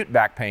to acute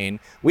back pain,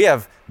 we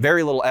have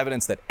very little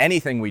evidence that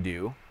anything we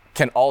do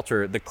can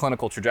alter the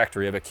clinical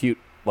trajectory of acute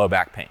low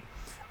back pain,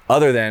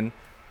 other than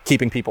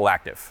keeping people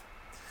active.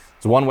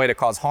 So one way to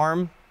cause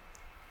harm,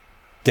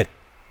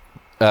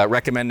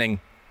 recommending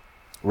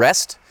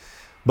rest,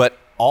 but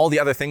all the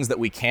other things that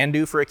we can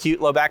do for acute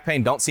low back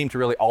pain don't seem to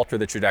really alter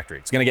the trajectory.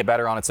 It's going to get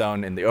better on its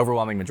own in the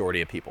overwhelming majority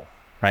of people,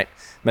 right?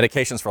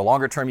 Medications for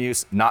longer term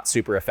use, not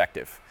super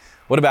effective.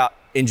 What about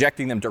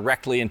injecting them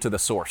directly into the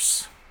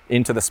source,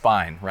 into the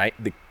spine, right?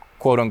 The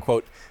quote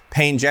unquote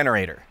pain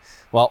generator.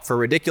 Well, for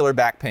radicular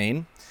back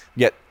pain, you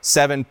get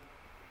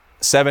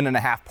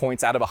 7.5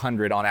 points out of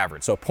 100 on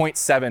average. So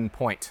 0.7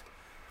 point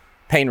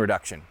pain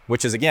reduction,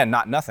 which is again,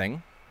 not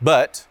nothing,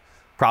 but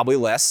probably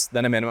less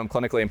than a minimum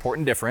clinically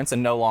important difference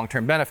and no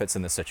long-term benefits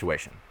in this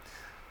situation.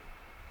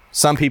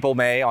 Some people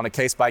may, on a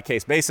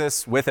case-by-case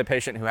basis, with a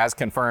patient who has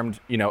confirmed,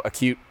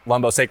 acute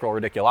lumbosacral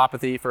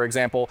radiculopathy, for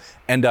example,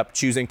 end up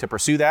choosing to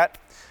pursue that.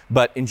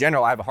 But in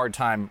general, I have a hard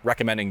time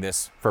recommending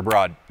this for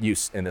broad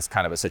use in this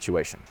kind of a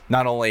situation.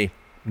 Not only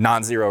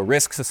non-zero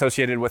risks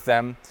associated with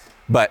them,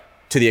 but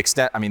to the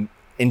extent,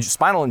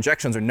 spinal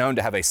injections are known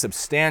to have a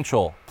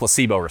substantial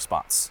placebo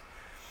response,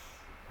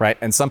 right?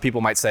 And some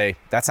people might say,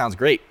 that sounds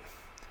great.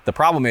 The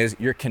problem is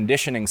you're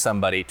conditioning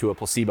somebody to a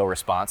placebo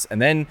response,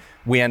 and then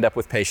we end up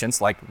with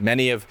patients like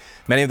many of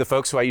the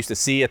folks who I used to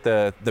see at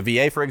the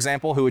VA, for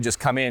example, who would just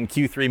come in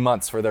Q3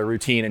 months for their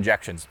routine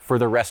injections for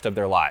the rest of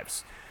their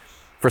lives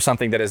for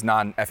something that is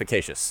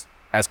non-efficacious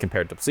as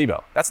compared to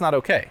placebo. That's not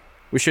okay.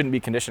 We shouldn't be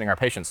conditioning our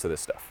patients to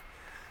this stuff,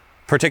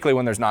 particularly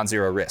when there's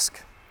non-zero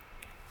risk.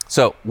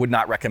 So, would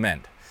not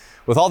recommend.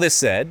 With all this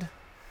said,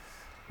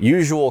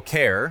 usual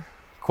care,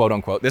 quote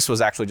unquote, this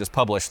was actually just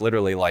published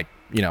literally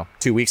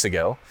 2 weeks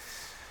ago.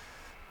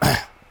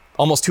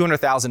 Almost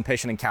 200,000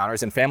 patient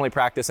encounters in family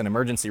practice and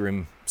emergency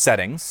room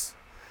settings.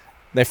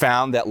 They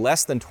found that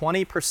less than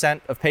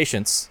 20% of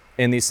patients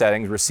in these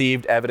settings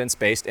received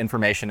evidence-based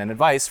information and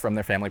advice from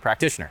their family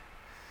practitioner.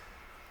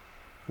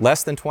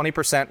 Less than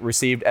 20%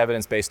 received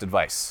evidence-based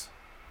advice.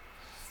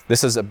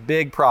 This is a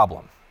big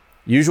problem.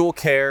 Usual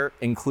care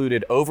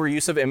included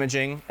overuse of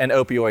imaging and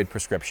opioid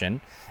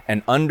prescription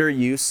and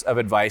underuse of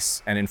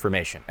advice and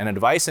information. And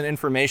advice and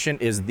information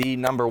is the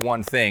number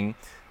one thing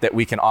that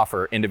we can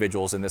offer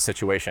individuals in this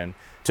situation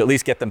to at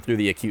least get them through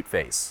the acute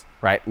phase,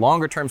 right?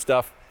 Longer term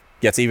stuff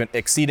gets even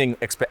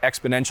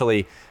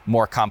exponentially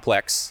more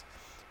complex,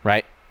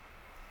 right?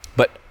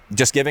 But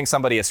just giving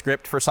somebody a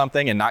script for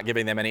something and not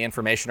giving them any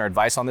information or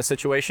advice on the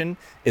situation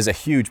is a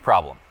huge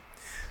problem.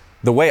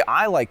 The way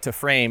I like to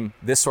frame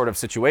this sort of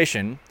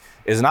situation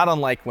is not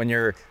unlike when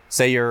you're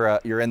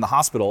in the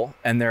hospital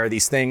and there are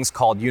these things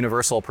called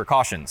universal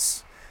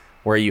precautions,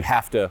 where you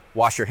have to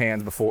wash your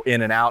hands before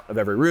in and out of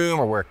every room,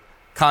 or wear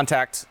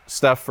contact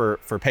stuff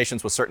for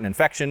patients with certain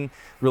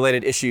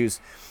infection-related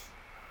issues.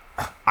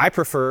 I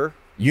prefer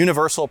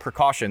universal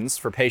precautions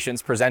for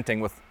patients presenting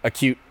with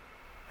acute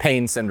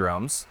pain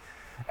syndromes,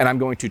 and I'm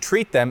going to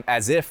treat them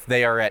as if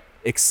they are at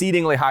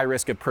exceedingly high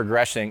risk of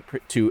progressing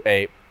to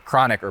a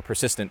chronic or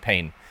persistent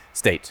pain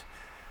state.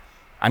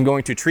 I'm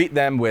going to treat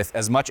them with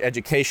as much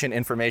education,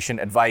 information,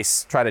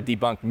 advice, try to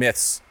debunk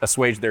myths,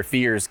 assuage their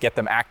fears, get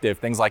them active,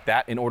 things like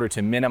that, in order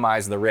to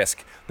minimize the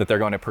risk that they're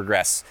going to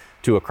progress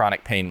to a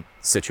chronic pain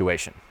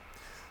situation.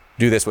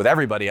 Do this with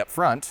everybody up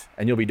front,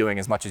 and you'll be doing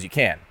as much as you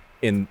can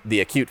in the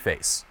acute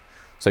phase.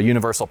 So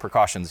universal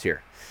precautions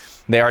here.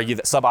 They argue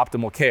that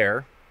suboptimal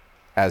care,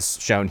 as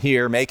shown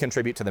here, may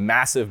contribute to the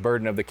massive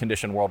burden of the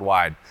condition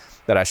worldwide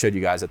that I showed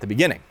you guys at the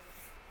beginning.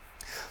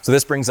 So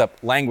this brings up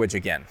language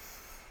again.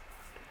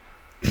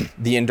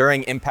 The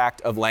enduring impact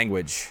of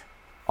language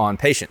on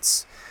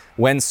patients.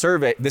 When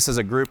surveyed, this is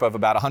a group of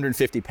about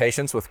 150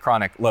 patients with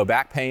chronic low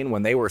back pain.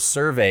 When they were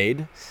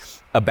surveyed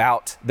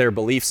about their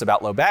beliefs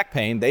about low back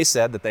pain, they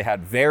said that they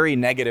had very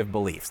negative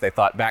beliefs. They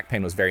thought back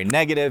pain was very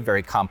negative,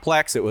 very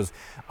complex. It was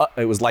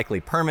likely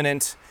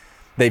permanent.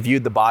 They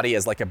viewed the body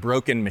as like a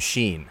broken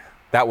machine.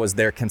 That was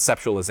their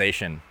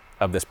conceptualization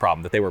of this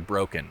problem, that they were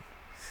broken.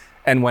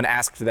 And when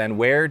asked then,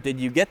 where did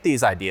you get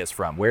these ideas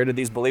from? Where did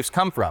these beliefs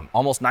come from?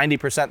 Almost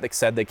 90% that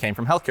said they came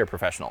from healthcare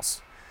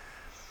professionals.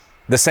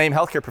 The same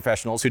healthcare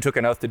professionals who took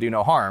an oath to do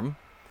no harm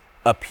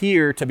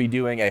appear to be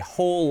doing a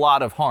whole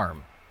lot of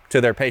harm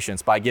to their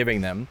patients by giving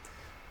them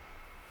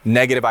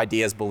negative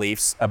ideas,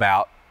 beliefs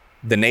about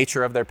the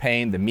nature of their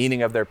pain, the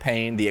meaning of their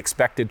pain, the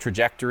expected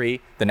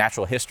trajectory, the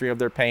natural history of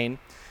their pain.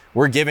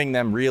 We're giving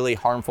them really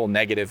harmful,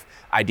 negative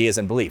ideas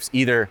and beliefs,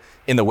 either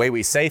in the way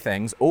we say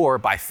things or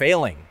by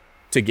failing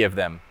to give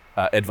them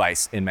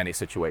advice in many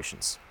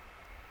situations.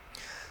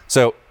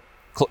 So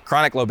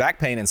chronic low back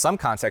pain in some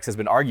contexts has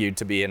been argued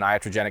to be an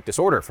iatrogenic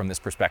disorder from this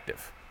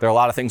perspective. There are a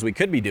lot of things we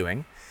could be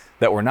doing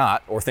that we're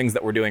not, or things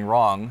that we're doing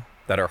wrong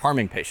that are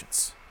harming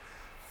patients.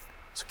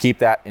 So keep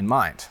that in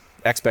mind.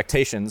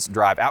 Expectations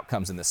drive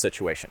outcomes in this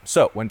situation.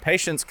 So when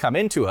patients come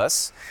into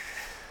us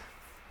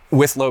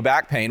with low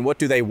back pain, what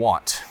do they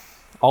want?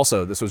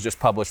 Also, this was just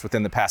published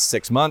within the past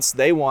 6 months.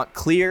 They want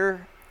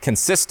clear,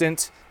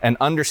 consistent, and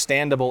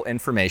understandable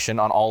information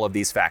on all of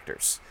these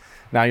factors.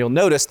 Now you'll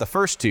notice the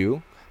first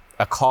two,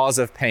 a cause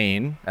of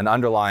pain, an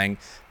underlying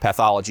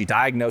pathology,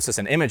 diagnosis,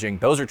 and imaging,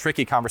 those are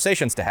tricky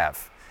conversations to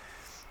have,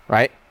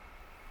 right?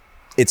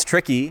 It's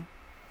tricky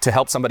to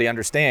help somebody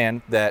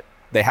understand that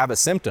they have a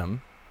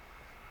symptom.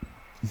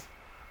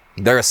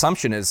 Their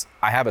assumption is,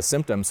 I have a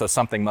symptom, so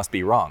something must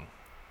be wrong.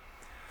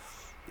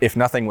 If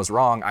nothing was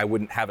wrong, I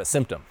wouldn't have a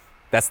symptom.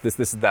 This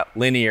is that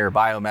linear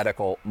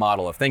biomedical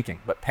model of thinking,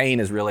 but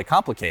pain is really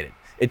complicated.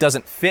 It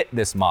doesn't fit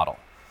this model.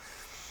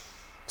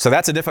 So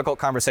that's a difficult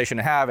conversation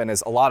to have, and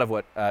is a lot of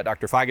what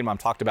Dr. Feigenbaum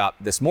talked about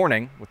this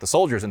morning with the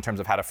soldiers in terms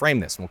of how to frame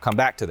this, and we'll come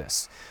back to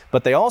this.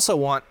 But they also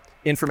want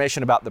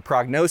information about the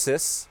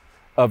prognosis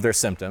of their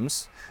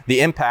symptoms, the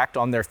impact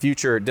on their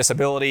future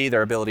disability,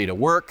 their ability to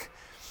work.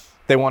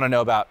 They want to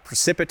know about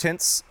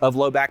precipitants of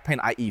low back pain,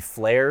 i.e.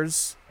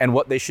 flares, and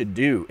what they should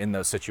do in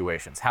those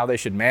situations, how they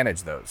should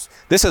manage those.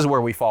 This is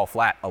where we fall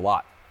flat a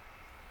lot.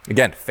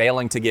 Again,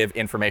 failing to give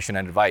information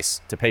and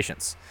advice to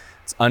patients.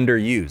 It's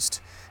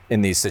underused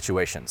in these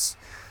situations.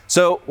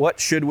 So what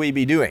should we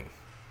be doing?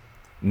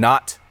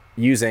 Not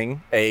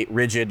using a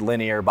rigid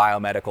linear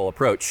biomedical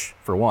approach,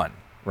 for one,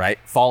 right?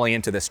 Falling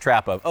into this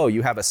trap of, oh,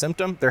 you have a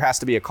symptom, there has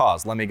to be a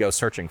cause. Let me go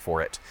searching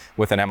for it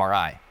with an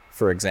MRI,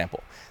 for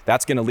example.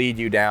 That's going to lead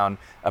you down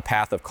a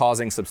path of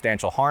causing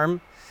substantial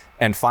harm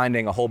and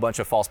finding a whole bunch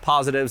of false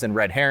positives and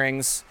red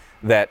herrings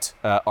that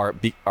are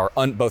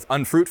both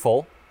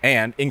unfruitful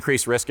and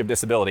increase risk of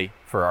disability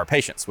for our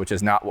patients, which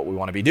is not what we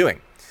want to be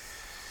doing.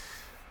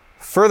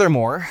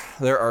 Furthermore,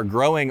 there are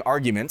growing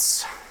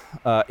arguments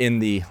in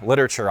the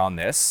literature on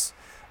this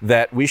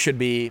that we should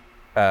be,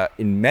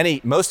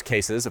 in most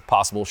cases, if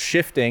possible,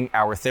 shifting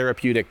our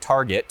therapeutic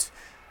target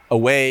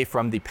away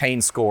from the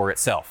pain score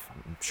itself.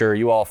 I'm sure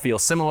you all feel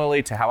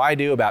similarly to how I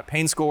do about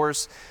pain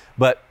scores,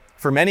 but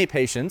for many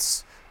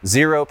patients,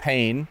 0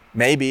 pain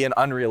may be an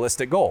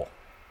unrealistic goal.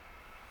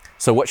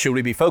 So what should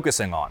we be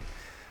focusing on?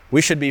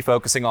 We should be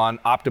focusing on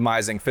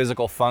optimizing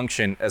physical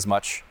function as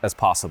much as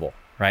possible,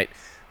 right?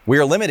 We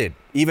are limited,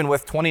 even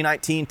with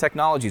 2019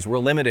 technologies, we're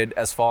limited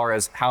as far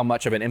as how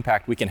much of an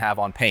impact we can have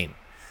on pain.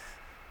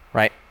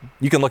 right?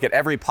 You can look at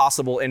every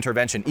possible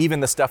intervention, even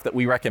the stuff that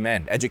we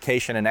recommend,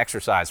 education and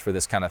exercise for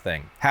this kind of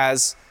thing,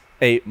 has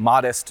a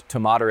modest to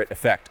moderate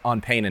effect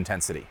on pain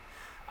intensity.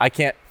 I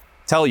can't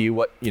tell you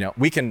what,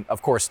 we can,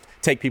 of course,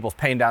 take people's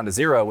pain down to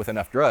zero with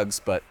enough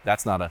drugs, but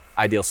that's not an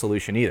ideal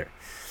solution either.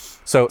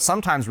 So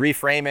sometimes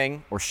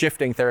reframing or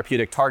shifting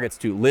therapeutic targets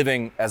to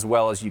living as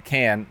well as you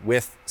can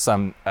with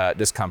some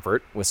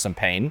discomfort, with some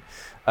pain,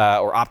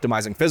 or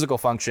optimizing physical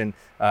function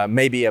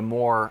may be a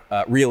more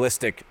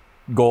realistic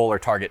goal or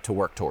target to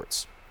work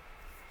towards.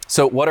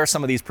 So what are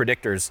some of these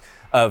predictors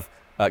of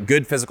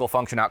good physical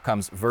function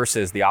outcomes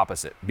versus the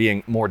opposite,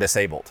 being more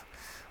disabled?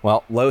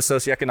 Well, low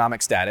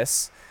socioeconomic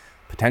status,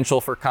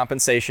 potential for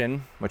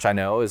compensation, which I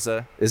know is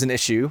an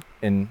issue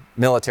in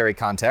military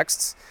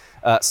contexts,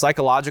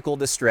 psychological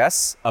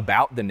distress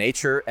about the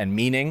nature and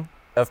meaning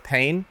of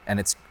pain and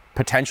its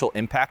potential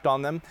impact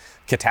on them,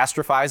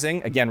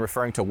 catastrophizing, again,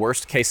 referring to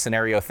worst case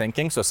scenario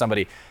thinking. So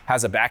somebody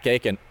has a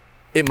backache and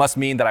it must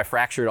mean that I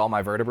fractured all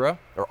my vertebrae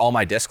or all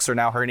my discs are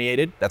now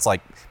herniated. That's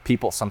like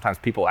sometimes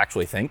people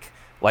actually think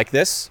like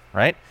this,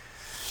 right?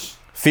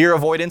 Fear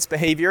avoidance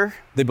behavior,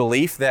 the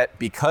belief that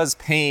because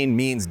pain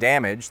means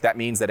damage, that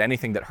means that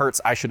anything that hurts,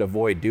 I should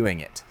avoid doing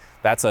it.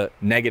 That's a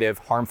negative,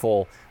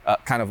 harmful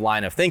kind of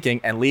line of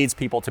thinking and leads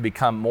people to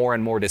become more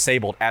and more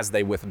disabled as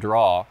they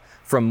withdraw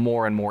from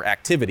more and more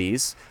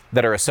activities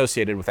that are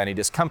associated with any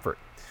discomfort.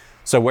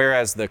 So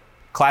whereas the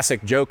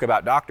classic joke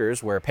about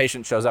doctors where a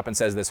patient shows up and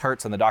says this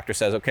hurts and the doctor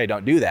says, okay,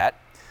 don't do that,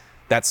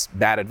 that's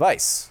bad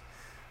advice,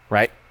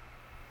 right?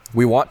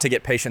 We want to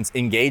get patients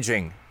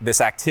engaging this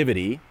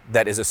activity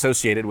that is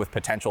associated with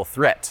potential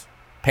threat.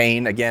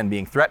 Pain, again,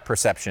 being threat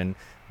perception,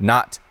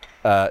 not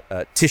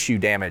tissue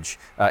damage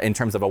in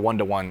terms of a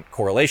one-to-one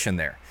correlation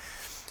there.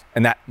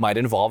 And that might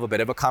involve a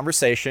bit of a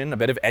conversation, a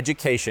bit of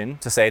education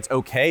to say it's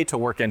okay to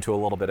work into a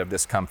little bit of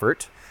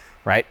discomfort,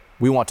 right?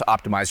 We want to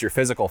optimize your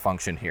physical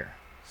function here.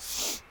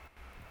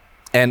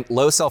 And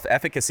low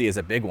self-efficacy is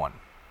a big one.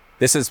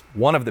 This is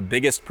one of the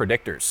biggest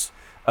predictors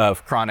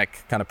of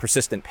chronic kind of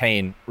persistent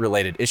pain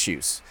related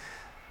issues.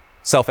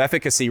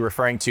 Self-efficacy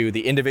referring to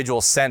the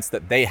individual's sense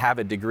that they have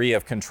a degree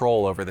of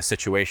control over the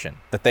situation,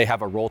 that they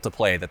have a role to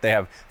play, that they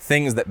have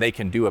things that they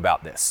can do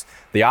about this.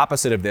 The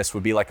opposite of this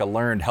would be like a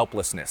learned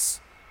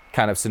helplessness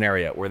kind of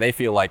scenario where they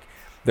feel like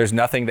there's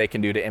nothing they can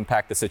do to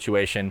impact the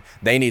situation.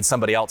 They need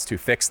somebody else to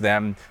fix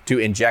them, to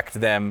inject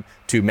them,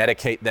 to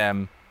medicate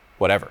them,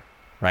 whatever,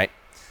 right?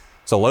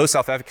 So low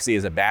self-efficacy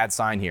is a bad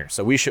sign here.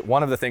 So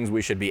one of the things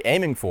we should be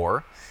aiming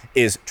for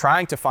is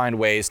trying to find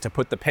ways to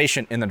put the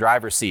patient in the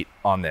driver's seat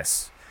on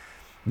this.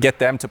 Get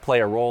them to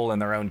play a role in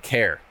their own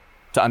care,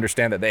 to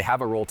understand that they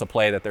have a role to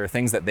play, that there are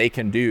things that they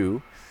can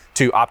do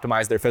to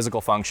optimize their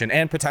physical function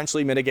and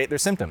potentially mitigate their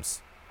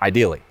symptoms,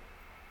 ideally.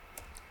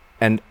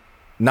 And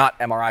not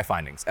MRI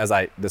findings, as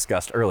I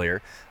discussed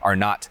earlier, are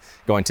not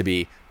going to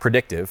be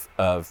predictive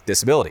of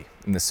disability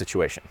in this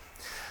situation.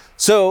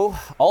 So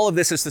all of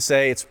this is to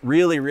say it's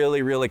really,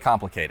 really, really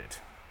complicated,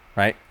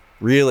 right?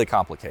 Really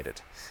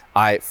complicated.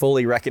 I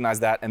fully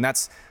recognize that, and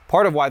that's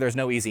part of why there's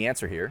no easy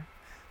answer here.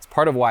 It's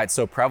part of why it's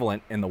so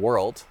prevalent in the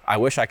world. I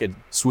wish I could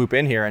swoop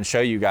in here and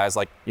show you guys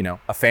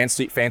a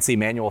fancy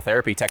manual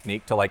therapy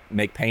technique to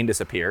make pain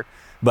disappear,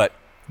 but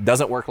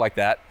doesn't work like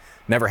that,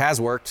 never has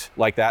worked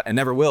like that, and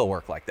never will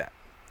work like that.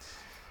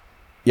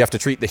 You have to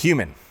treat the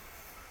human.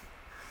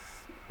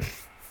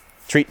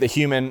 Treat the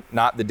human,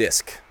 not the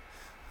disc.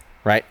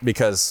 Right?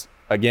 Because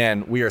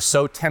again, we are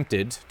so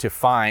tempted to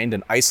find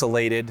an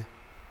isolated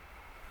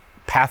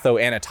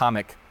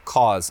pathoanatomic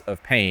cause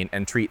of pain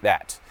and treat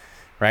that,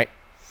 right?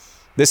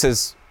 This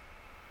is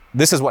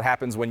what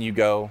happens when you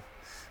go,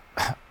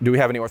 do we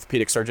have any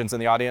orthopedic surgeons in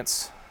the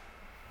audience?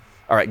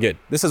 All right, good.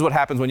 This is what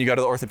happens when you go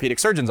to the orthopedic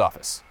surgeon's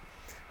office,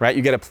 right?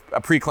 You get a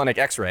preclinic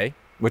x-ray,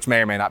 which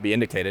may or may not be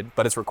indicated,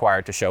 but it's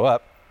required to show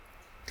up.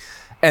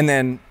 And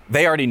then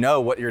they already know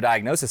what your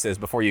diagnosis is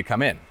before you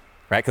come in,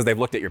 right? Because they've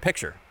looked at your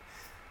picture.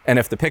 And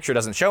if the picture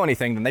doesn't show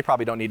anything, then they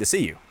probably don't need to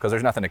see you because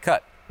there's nothing to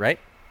cut, right?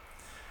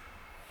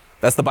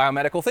 That's the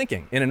biomedical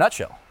thinking in a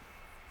nutshell,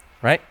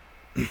 right?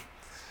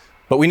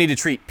 But we need to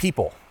treat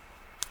people,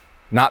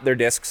 not their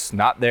discs,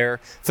 not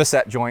their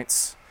facet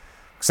joints,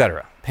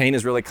 etc. Pain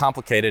is really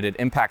complicated. It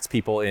impacts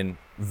people in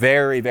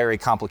very, very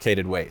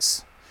complicated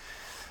ways.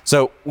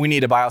 So we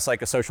need a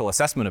biopsychosocial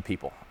assessment of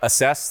people,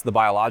 assess the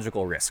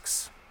biological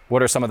risks.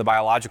 What are some of the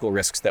biological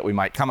risks that we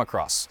might come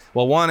across?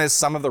 Well, one is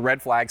some of the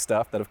red flag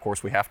stuff that, of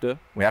course, we have to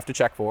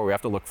check for, we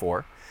have to look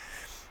for,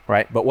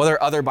 right? But what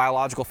are other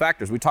biological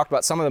factors? We talked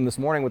about some of them this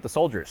morning with the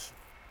soldiers.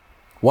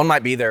 One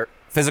might be their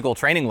physical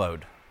training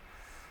load,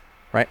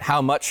 right?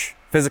 How much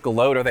physical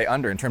load are they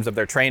under in terms of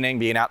their training,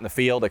 being out in the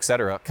field, et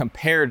cetera,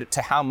 compared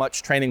to how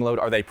much training load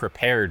are they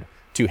prepared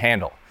to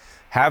handle?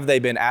 Have they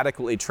been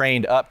adequately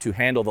trained up to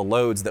handle the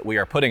loads that we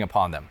are putting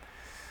upon them,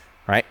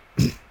 right?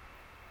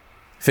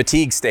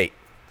 Fatigue state.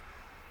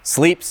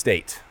 Sleep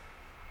state,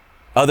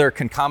 other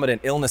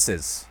concomitant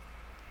illnesses,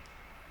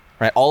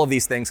 right? All of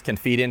these things can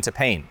feed into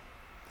pain.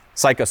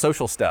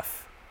 Psychosocial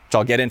stuff, which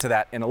I'll get into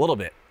that in a little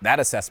bit. That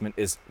assessment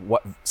is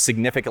what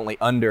significantly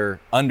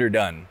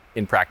underdone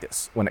in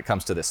practice when it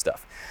comes to this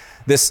stuff.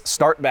 This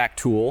StartBack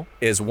tool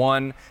is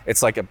one,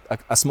 it's like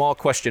a small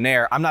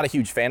questionnaire. I'm not a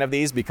huge fan of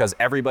these because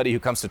everybody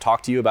who comes to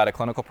talk to you about a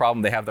clinical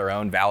problem, they have their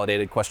own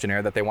validated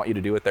questionnaire that they want you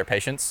to do with their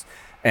patients.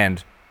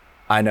 And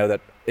I know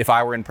that if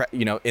I were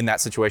in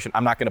that situation,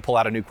 I'm not going to pull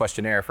out a new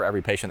questionnaire for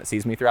every patient that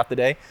sees me throughout the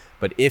day.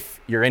 But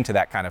if you're into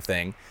that kind of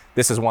thing,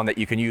 this is one that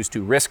you can use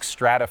to risk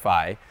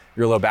stratify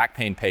your low back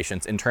pain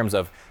patients in terms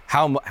of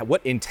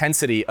what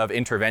intensity of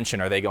intervention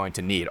are they going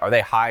to need? Are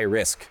they high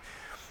risk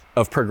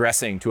of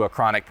progressing to a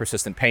chronic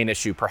persistent pain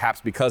issue,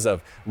 perhaps because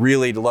of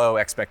really low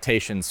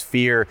expectations,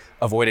 fear,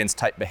 avoidance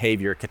type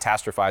behavior,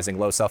 catastrophizing,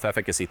 low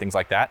self-efficacy, things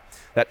like that?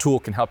 That tool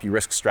can help you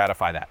risk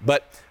stratify that.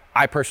 But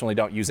I personally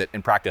don't use it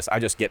in practice. I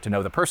just get to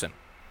know the person,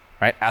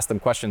 right? Ask them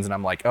questions and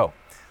I'm like, oh,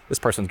 this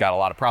person's got a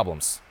lot of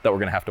problems that we're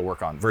gonna have to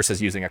work on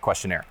versus using a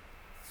questionnaire.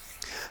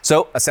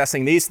 So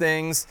assessing these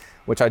things,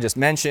 which I just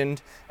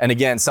mentioned, and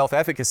again,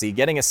 self-efficacy,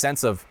 getting a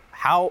sense of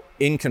how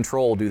in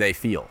control do they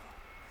feel?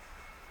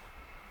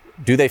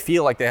 Do they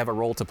feel like they have a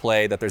role to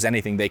play, that there's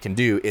anything they can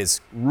do, is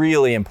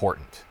really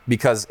important.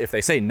 Because if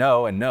they say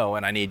no, and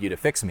I need you to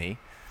fix me,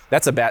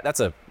 that's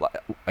a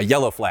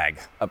yellow flag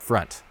up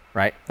front,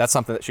 right? That's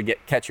something that should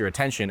catch your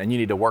attention, and you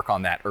need to work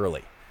on that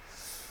early.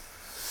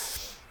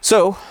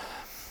 So,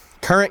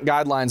 current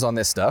guidelines on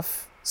this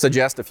stuff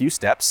suggest a few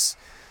steps: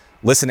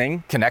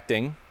 listening,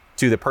 connecting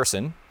to the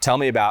person. Tell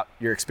me about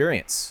your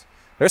experience.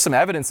 There's some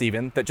evidence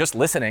even that just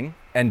listening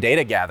and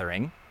data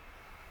gathering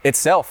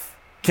itself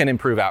can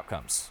improve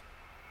outcomes.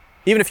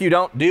 Even if you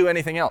don't do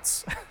anything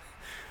else,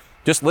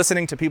 just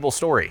listening to people's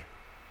story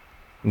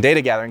and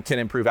data gathering can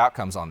improve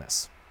outcomes on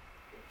this.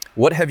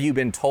 What have you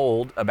been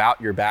told about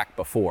your back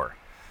before?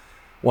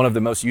 One of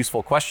the most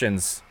useful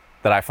questions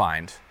that I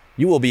find.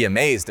 You will be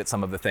amazed at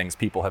some of the things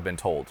people have been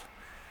told,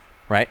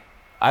 right?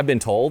 I've been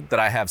told that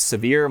I have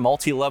severe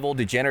multi-level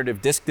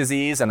degenerative disc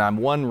disease and I'm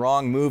one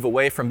wrong move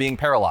away from being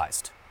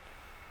paralyzed.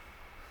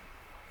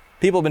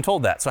 People have been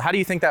told that. So how do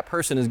you think that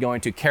person is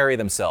going to carry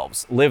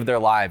themselves, live their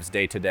lives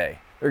day to day?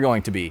 They're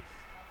going to be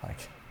like,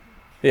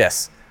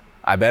 yes,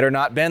 I better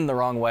not bend the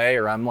wrong way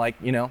or I'm like,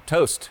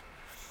 toast.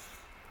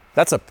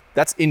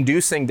 That's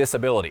inducing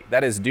disability.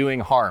 That is doing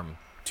harm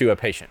to a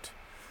patient,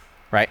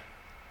 right?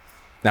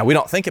 Now, we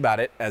don't think about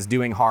it as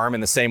doing harm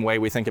in the same way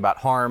we think about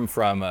harm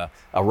from a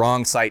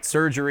wrong site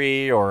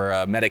surgery or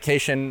a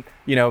medication,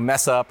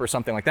 mess up or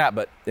something like that.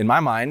 But in my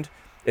mind,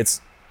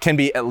 can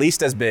be at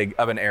least as big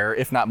of an error,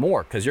 if not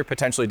more, because you're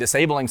potentially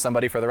disabling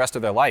somebody for the rest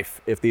of their life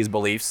if these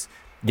beliefs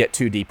get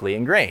too deeply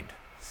ingrained.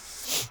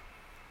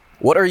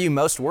 What are you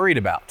most worried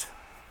about?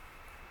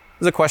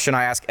 This is a question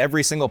I ask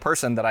every single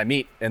person that I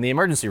meet in the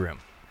emergency room.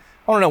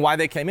 I want to know why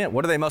they came in.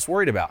 What are they most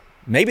worried about?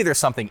 Maybe there's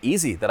something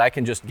easy that I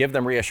can just give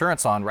them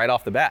reassurance on right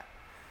off the bat,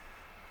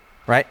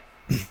 right?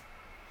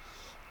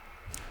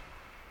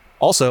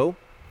 Also,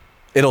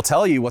 it'll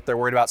tell you what they're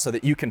worried about so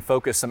that you can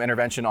focus some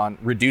intervention on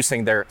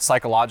reducing their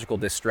psychological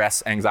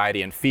distress,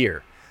 anxiety, and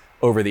fear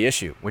over the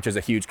issue, which is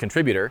a huge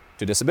contributor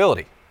to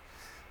disability.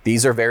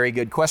 These are very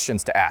good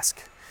questions to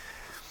ask.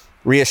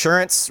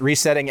 Reassurance,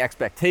 resetting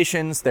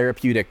expectations,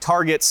 therapeutic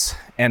targets,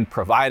 and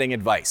providing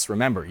advice.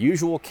 Remember,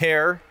 usual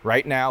care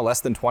right now, less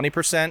than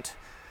 20%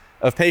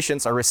 of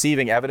patients are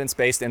receiving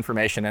evidence-based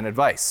information and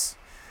advice.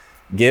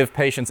 Give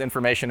patients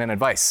information and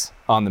advice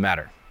on the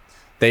matter.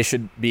 They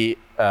should be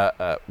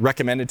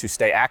recommended to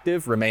stay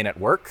active, remain at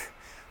work.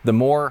 The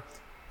more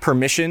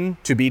permission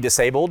to be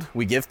disabled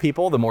we give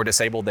people, the more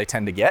disabled they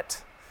tend to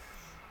get,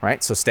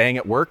 right? So staying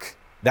at work,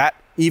 that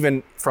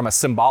even from a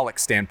symbolic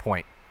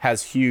standpoint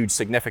has huge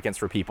significance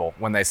for people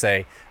when they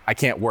say, I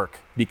can't work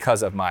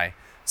because of my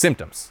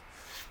symptoms,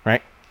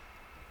 right?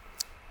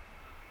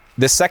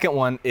 This second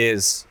one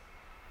is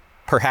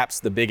perhaps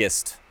the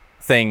biggest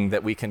thing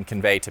that we can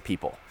convey to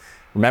people.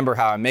 Remember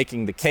how I'm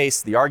making the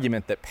case, the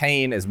argument that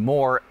pain is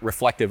more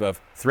reflective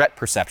of threat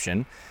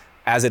perception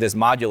as it is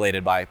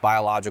modulated by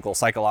biological,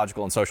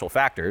 psychological, and social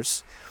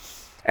factors.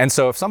 And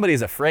so if somebody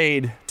is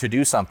afraid to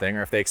do something,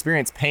 or if they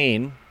experience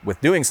pain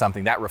with doing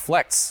something, that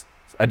reflects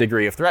a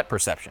degree of threat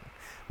perception.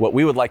 What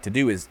we would like to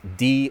do is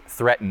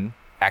de-threaten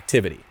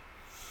activity.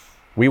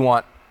 We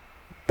want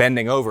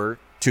bending over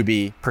to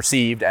be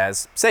perceived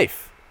as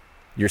safe.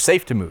 You're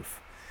safe to move.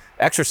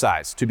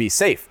 Exercise to be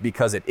safe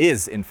because it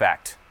is, in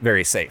fact,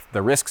 very safe.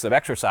 The risks of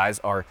exercise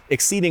are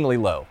exceedingly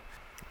low.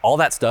 All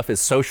that stuff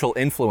is social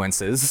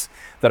influences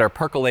that are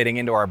percolating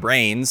into our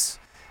brains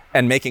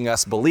and making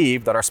us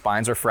believe that our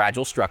spines are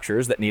fragile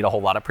structures that need a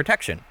whole lot of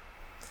protection.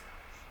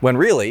 When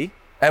really,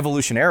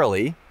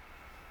 evolutionarily,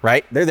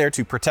 right, they're there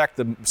to protect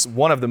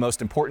one of the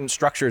most important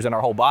structures in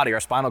our whole body, our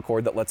spinal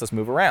cord that lets us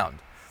move around.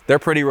 They're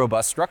pretty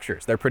robust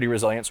structures. They're pretty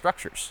resilient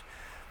structures.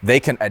 They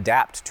can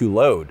adapt to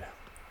load.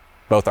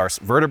 Both our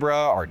vertebra,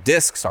 our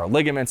discs, our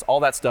ligaments, all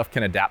that stuff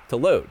can adapt to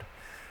load,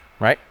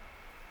 right?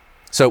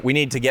 So we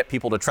need to get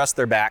people to trust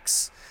their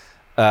backs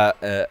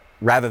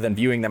rather than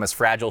viewing them as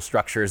fragile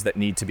structures that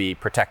need to be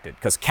protected,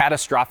 because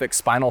catastrophic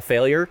spinal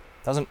failure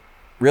doesn't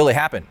really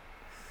happen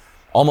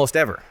almost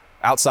ever,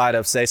 outside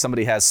of, say,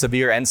 somebody has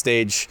severe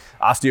end-stage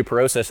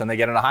osteoporosis and they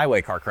get in a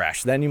highway car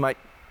crash. Then you might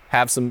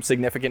have some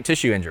significant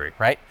tissue injury,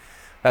 right?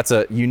 That's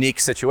a unique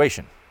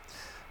situation.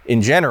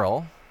 In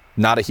general,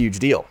 not a huge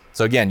deal.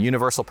 So again,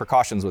 universal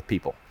precautions with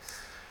people.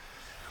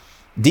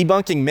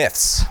 Debunking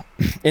myths.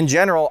 In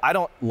general, I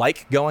don't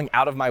like going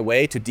out of my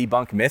way to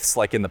debunk myths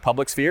like in the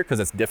public sphere because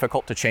it's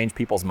difficult to change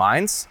people's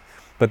minds.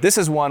 But this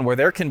is one where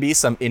there can be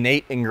some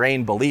innate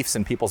ingrained beliefs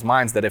in people's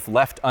minds that if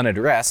left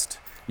unaddressed,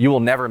 you will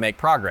never make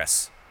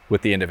progress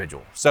with the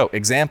individual. So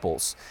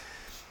examples,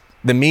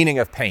 the meaning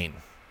of pain.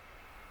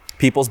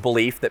 People's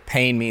belief that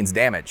pain means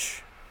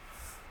damage.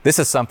 This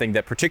is something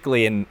that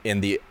particularly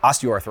in the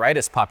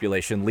osteoarthritis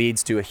population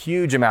leads to a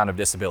huge amount of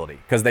disability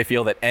because they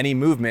feel that any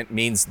movement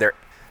means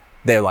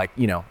they're like,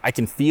 I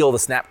can feel the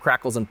snap,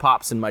 crackles, and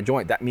pops in my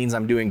joint. That means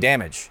I'm doing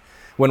damage.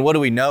 When what do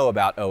we know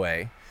about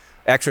OA?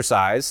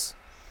 Exercise,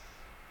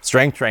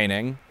 strength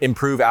training,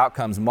 improve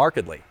outcomes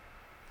markedly,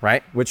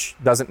 right? Which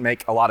doesn't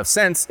make a lot of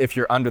sense if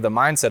you're under the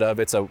mindset of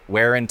it's a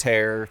wear and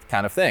tear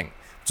kind of thing,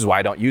 which is why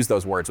I don't use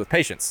those words with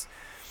patients.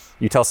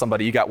 You tell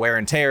somebody you got wear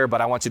and tear,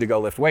 but I want you to go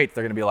lift weights,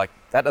 they're gonna be like,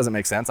 that doesn't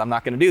make sense. I'm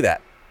not gonna do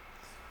that,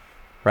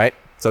 right?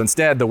 So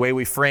instead, the way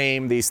we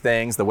frame these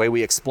things, the way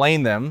we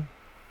explain them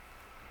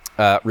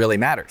really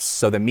matters.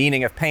 So the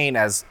meaning of pain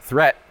as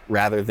threat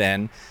rather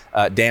than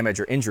damage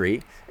or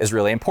injury is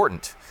really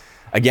important.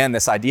 Again,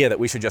 this idea that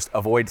we should just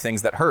avoid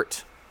things that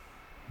hurt.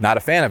 Not a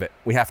fan of it.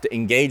 We have to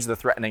engage the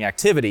threatening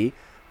activity.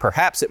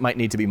 Perhaps it might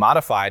need to be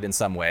modified in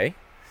some way.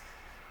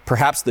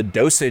 Perhaps the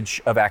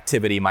dosage of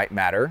activity might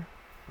matter,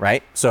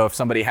 right? So if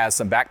somebody has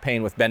some back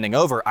pain with bending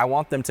over, I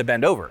want them to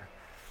bend over.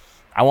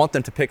 I want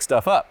them to pick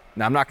stuff up.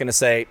 Now, I'm not going to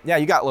say, yeah,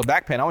 you got a little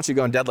back pain. I want you to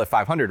go and deadlift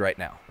 500 right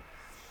now.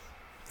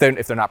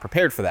 If they're not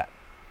prepared for that,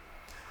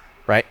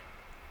 right?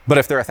 But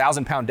if they're a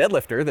 1,000-pound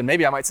deadlifter, then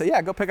maybe I might say,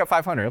 yeah, go pick up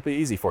 500. It'll be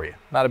easy for you.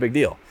 Not a big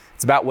deal.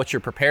 It's about what you're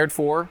prepared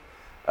for.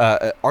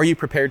 Are you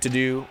prepared to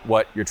do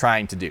what you're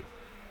trying to do?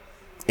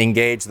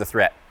 Engage the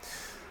threat.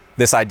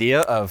 This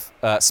idea of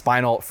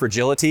spinal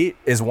fragility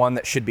is one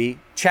that should be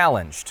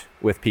challenged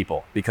with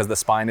people because the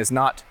spine is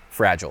not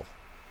fragile.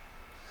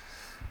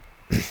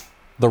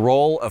 The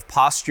role of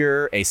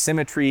posture,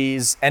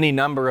 asymmetries, any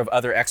number of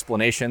other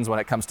explanations when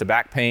it comes to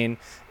back pain.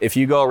 If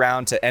you go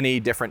around to any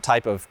different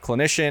type of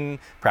clinician,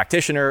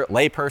 practitioner,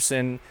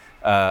 layperson,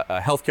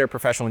 a healthcare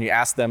professional, and you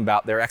ask them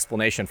about their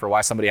explanation for why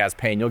somebody has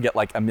pain, you'll get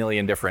like a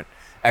million different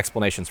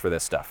explanations for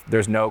this stuff.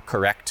 There's no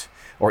correct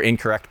or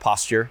incorrect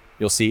posture.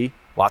 You'll see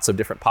lots of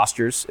different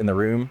postures in the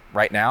room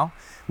right now.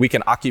 We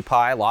can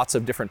occupy lots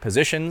of different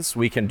positions.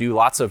 We can do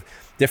lots of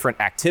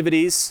different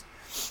activities.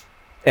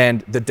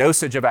 And the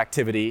dosage of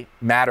activity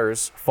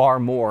matters far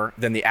more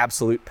than the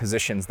absolute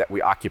positions that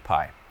we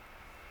occupy.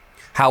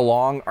 How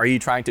long are you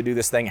trying to do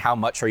this thing? How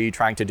much are you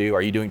trying to do?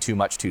 Are you doing too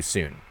much too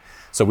soon?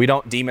 So we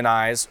don't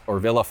demonize or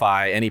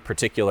vilify any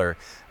particular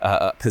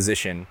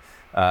position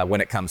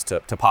when it comes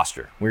to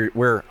posture.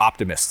 We're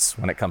optimists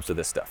when it comes to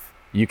this stuff.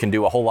 You can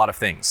do a whole lot of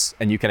things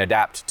and you can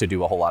adapt to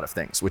do a whole lot of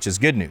things, which is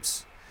good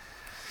news.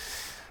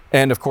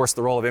 And of course,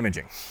 the role of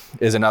imaging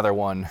is another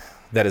one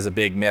that is a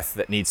big myth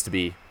that needs to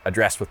be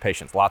addressed with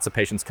patients. Lots of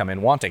patients come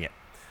in wanting it.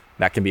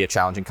 That can be a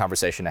challenging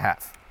conversation to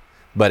have,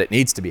 but it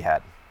needs to be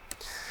had.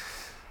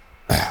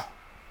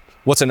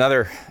 What's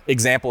another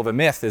example of a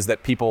myth is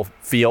that people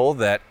feel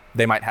that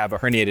they might have a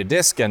herniated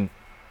disc and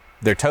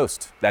they're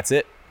toast. That's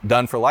it,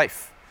 done for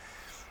life.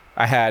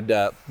 I had,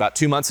 about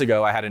 2 months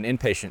ago, I had an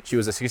inpatient. She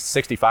was a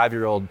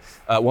 65-year-old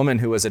woman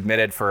who was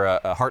admitted for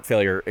a heart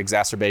failure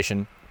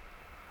exacerbation.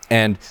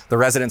 And the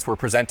residents were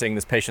presenting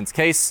this patient's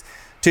case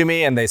to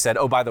me, and they said,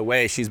 oh, by the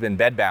way, she's been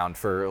bedbound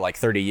for like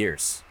 30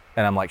 years.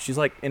 And I'm like, she's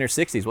like in her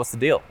 60s. What's the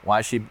deal?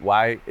 Why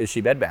is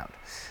she bedbound?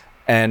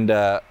 And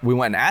we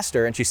went and asked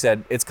her, and she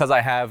said, it's because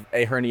I have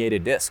a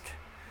herniated disc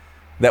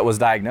that was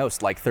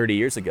diagnosed like 30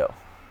 years ago.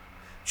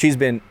 She's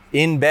been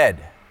in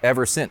bed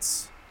ever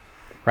since,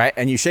 right?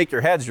 And you shake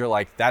your heads, you're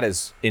like, that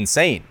is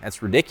insane.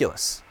 That's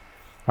ridiculous,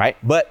 right?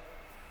 But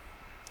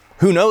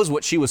who knows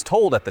what she was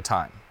told at the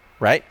time,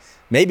 right?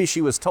 Maybe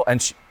she was told,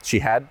 and she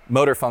had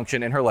motor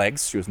function in her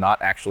legs. She was not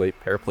actually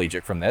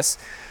paraplegic from this.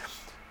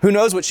 Who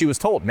knows what she was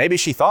told? Maybe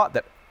she thought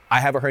that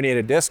I have a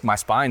herniated disc, my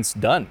spine's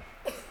done.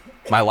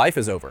 My life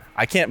is over.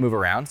 I can't move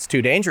around, it's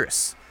too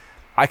dangerous.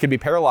 I could be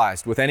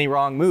paralyzed with any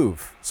wrong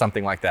move,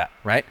 something like that,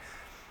 right?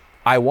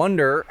 I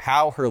wonder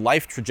how her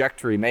life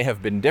trajectory may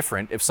have been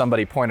different if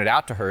somebody pointed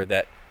out to her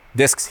that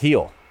discs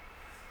heal,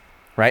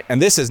 right?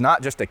 And this is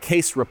not just a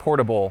case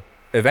reportable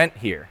event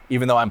here,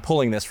 even though I'm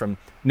pulling this from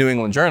New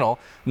England Journal,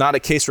 not a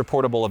case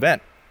reportable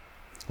event.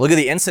 Look at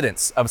the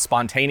incidence of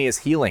spontaneous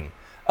healing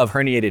of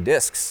herniated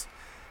discs.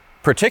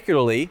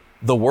 Particularly,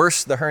 the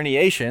worse the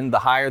herniation, the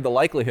higher the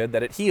likelihood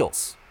that it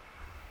heals.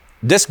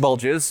 Disc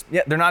bulges,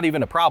 yeah, they're not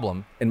even a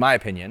problem, in my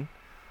opinion.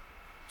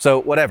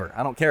 So whatever,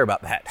 I don't care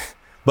about that.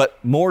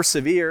 But more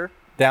severe,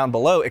 down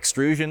below,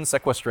 extrusions,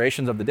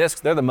 sequestrations of the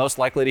discs, they're the most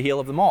likely to heal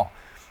of them all.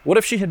 What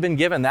if she had been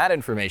given that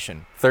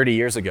information 30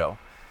 years ago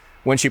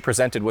when she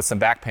presented with some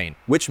back pain,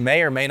 which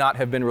may or may not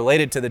have been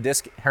related to the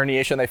disc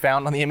herniation they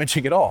found on the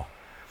imaging at all?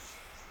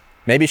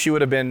 Maybe she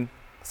would have been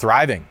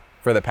thriving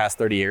for the past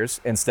 30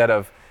 years instead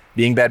of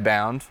being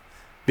bedbound,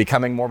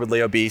 becoming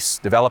morbidly obese,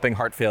 developing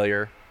heart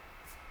failure,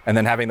 and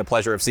then having the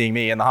pleasure of seeing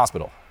me in the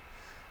hospital,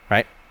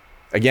 right?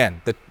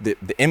 Again,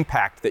 the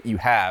impact that you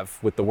have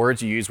with the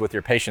words you use with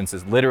your patients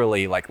is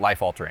literally like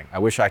life-altering. I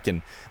wish I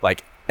can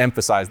like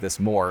emphasize this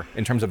more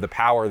in terms of the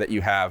power that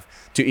you have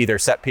to either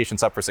set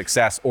patients up for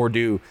success or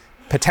do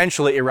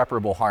potentially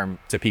irreparable harm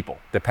to people,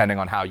 depending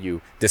on how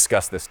you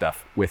discuss this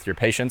stuff with your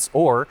patients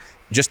or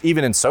just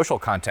even in social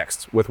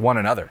contexts with one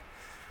another,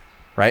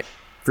 right?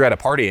 If you're at a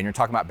party and you're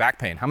talking about back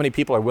pain, how many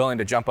people are willing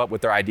to jump up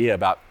with their idea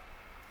about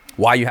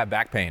why you have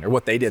back pain or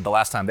what they did the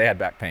last time they had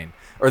back pain,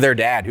 or their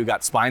dad who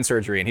got spine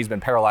surgery and he's been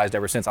paralyzed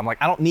ever since? I'm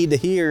like, I don't need to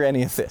hear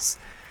any of this,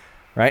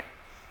 right?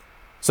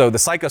 So the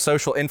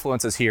psychosocial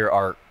influences here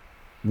are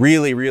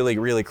really, really,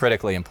 really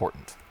critically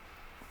important.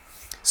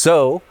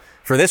 So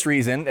for this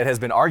reason, it has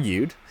been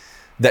argued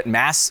that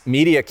mass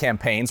media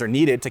campaigns are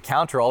needed to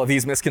counter all of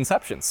these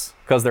misconceptions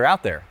because they're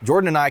out there.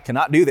 Jordan and I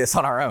cannot do this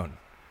on our own,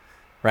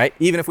 right?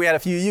 Even if we had a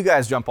few of you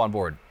guys jump on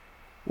board,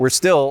 we're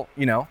still,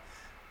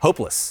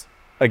 hopeless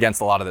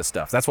against a lot of this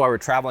stuff. That's why we're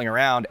traveling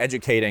around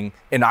educating,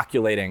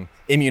 inoculating,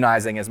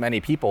 immunizing as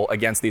many people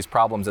against these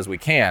problems as we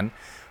can.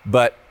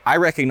 But I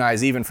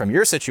recognize even from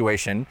your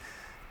situation,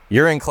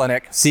 you're in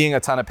clinic, seeing a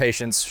ton of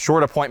patients,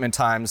 short appointment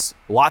times,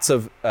 lots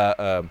of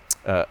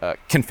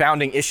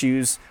confounding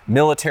issues,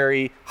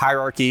 military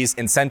hierarchies,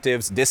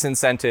 incentives,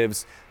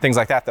 disincentives, things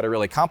like that are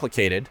really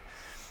complicated,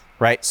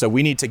 right? So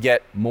we need to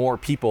get more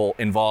people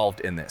involved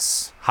in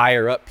this,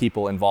 higher up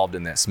people involved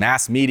in this,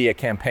 mass media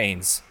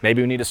campaigns.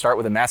 Maybe we need to start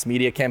with a mass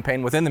media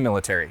campaign within the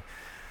military,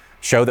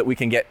 show that we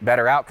can get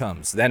better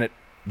outcomes. Then it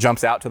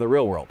jumps out to the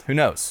real world. Who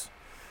knows,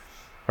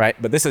 right?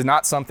 But this is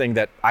not something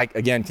that I,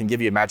 again, can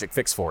give you a magic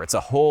fix for. It's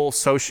a whole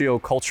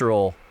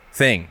socio-cultural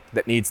thing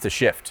that needs to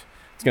shift.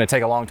 It's going to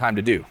take a long time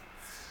to do,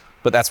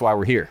 but that's why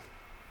we're here.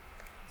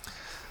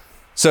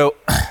 So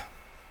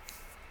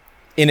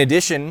in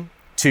addition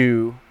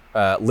to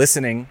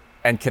listening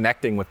and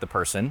connecting with the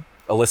person,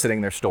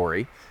 eliciting their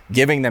story,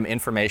 giving them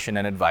information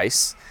and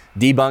advice,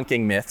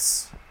 debunking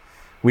myths,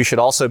 we should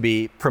also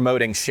be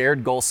promoting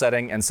shared goal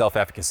setting and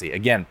self-efficacy.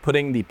 Again,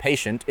 putting the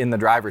patient in the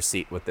driver's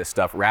seat with this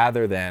stuff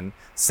rather than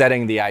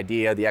setting the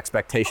idea, the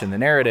expectation, the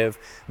narrative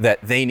that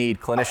they need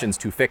clinicians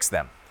to fix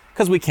them.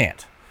 Because we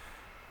can't,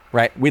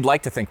 right? We'd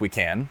like to think we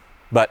can,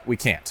 but we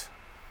can't.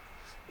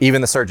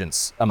 Even the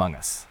surgeons among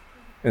us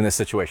in this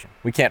situation,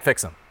 we can't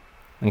fix them,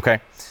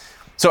 okay?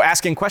 So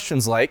asking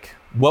questions like,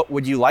 what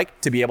would you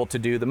like to be able to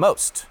do the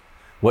most?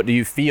 What do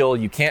you feel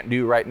you can't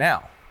do right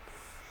now?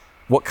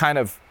 What kind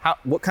of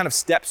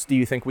steps do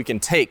you think we can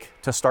take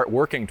to start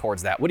working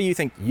towards that? What do you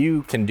think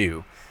you can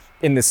do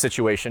in this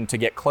situation to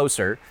get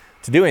closer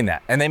to doing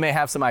that? And they may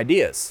have some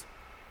ideas,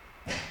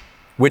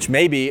 which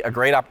may be a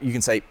great you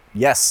can say,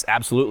 yes,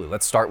 absolutely,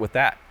 let's start with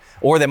that.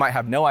 Or they might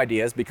have no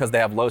ideas because they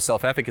have low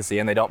self-efficacy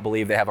and they don't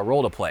believe they have a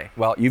role to play.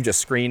 Well, you've just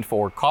screened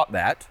for, caught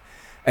that,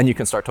 and you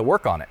can start to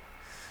work on it,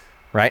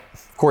 right?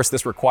 Of course,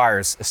 this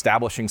requires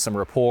establishing some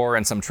rapport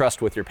and some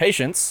trust with your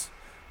patients,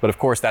 but of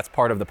course, that's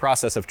part of the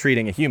process of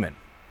treating a human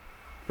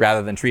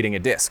rather than treating a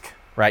disc,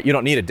 right? You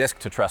don't need a disc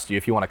to trust you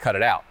if you want to cut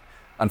it out.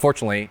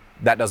 Unfortunately,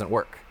 that doesn't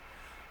work.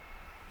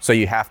 So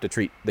you have to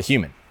treat the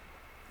human.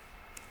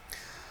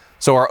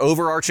 So our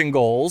overarching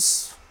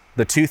goals,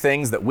 the two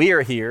things that we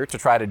are here to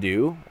try to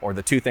do, or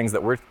the two things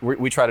that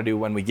we try to do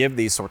when we give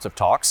these sorts of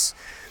talks,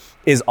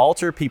 is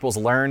alter people's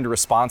learned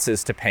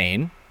responses to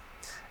pain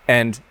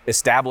and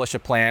establish a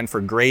plan for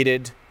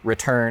graded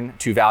return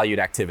to valued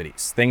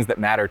activities, things that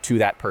matter to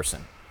that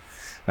person.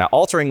 Now,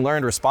 altering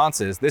learned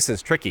responses, this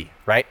is tricky,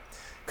 right?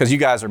 Because you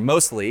guys are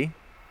mostly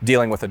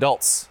dealing with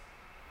adults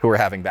who are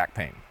having back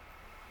pain.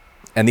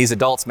 And these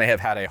adults may have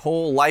had a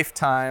whole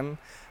lifetime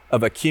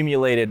of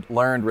accumulated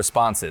learned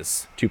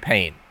responses to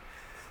pain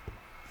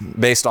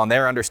based on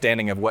their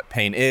understanding of what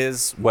pain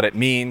is, what it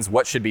means,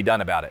 what should be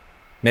done about it.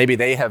 Maybe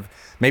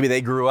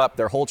they grew up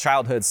their whole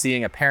childhood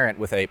seeing a parent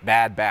with a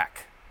bad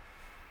back,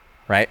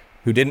 right?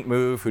 Who didn't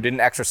move, who didn't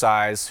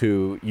exercise,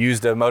 who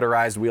used a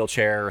motorized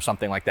wheelchair or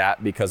something like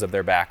that because of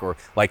their back, or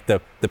like the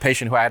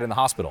patient who I had in the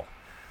hospital.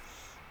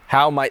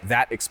 How might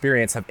that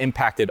experience have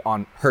impacted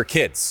on her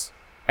kids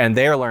and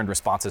their learned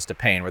responses to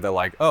pain, where they're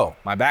like, oh,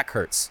 my back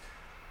hurts.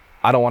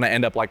 I don't want to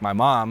end up like my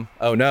mom.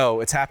 Oh no,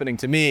 it's happening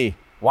to me.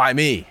 Why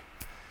me?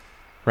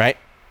 Right?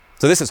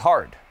 So this is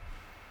hard.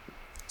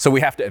 So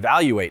we have to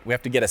evaluate, we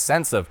have to get a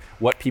sense of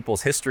what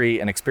people's history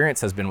and experience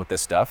has been with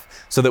this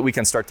stuff so that we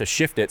can start to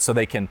shift it so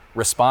they can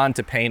respond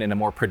to pain in a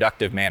more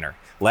productive manner.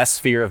 Less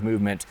fear of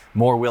movement,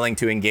 more willing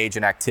to engage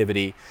in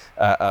activity,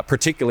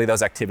 particularly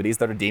those activities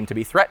that are deemed to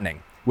be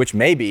threatening, which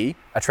may be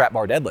a trap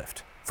bar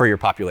deadlift for your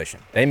population.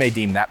 They may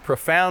deem that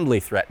profoundly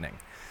threatening.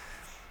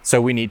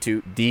 So we need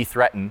to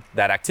de-threaten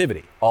that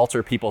activity,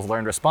 alter people's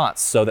learned response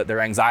so that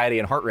their anxiety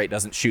and heart rate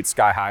doesn't shoot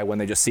sky high when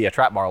they just see a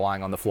trap bar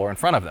lying on the floor in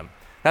front of them.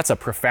 That's a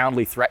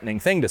profoundly threatening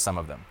thing to some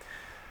of them.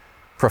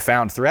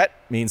 Profound threat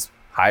means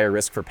higher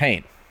risk for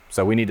pain.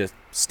 So we need to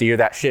steer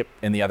that ship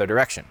in the other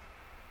direction.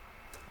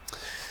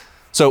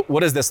 So what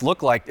does this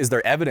look like? Is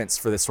there evidence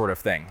for this sort of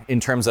thing in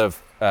terms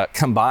of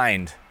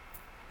combined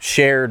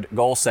shared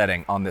goal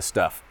setting on this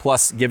stuff,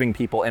 plus giving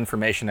people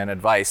information and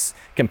advice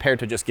compared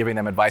to just giving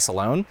them advice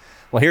alone?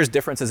 Well, here's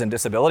differences in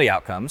disability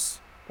outcomes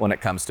when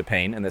it comes to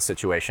pain in this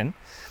situation.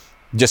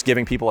 Just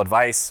giving people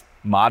advice,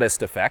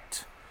 modest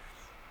effect.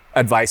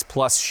 Advice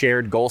plus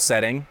shared goal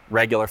setting,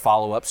 regular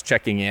follow-ups,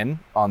 checking in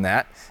on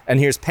that. And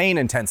here's pain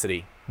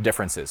intensity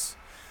differences.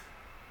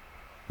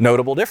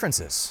 Notable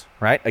differences,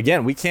 right?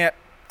 Again, we can't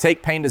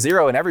take pain to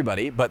zero in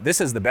everybody, but this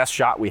is the best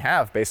shot we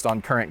have based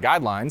on current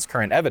guidelines,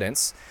 current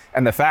evidence,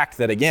 and the fact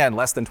that, again,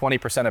 less than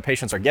 20% of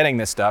patients are getting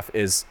this stuff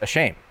is a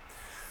shame.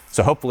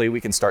 So hopefully we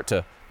can start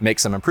to make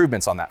some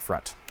improvements on that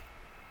front.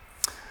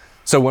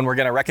 So when we're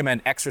going to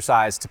recommend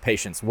exercise to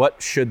patients,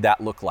 what should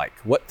that look like?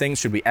 What things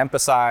should we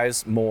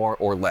emphasize more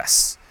or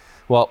less?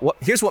 Well,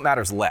 here's what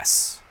matters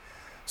less.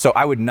 So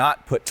I would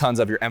not put tons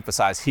of your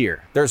emphasis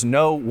here. There's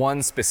no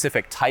one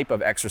specific type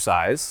of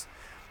exercise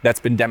that's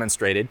been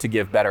demonstrated to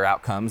give better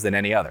outcomes than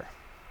any other.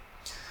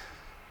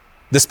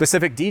 The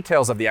specific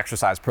details of the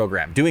exercise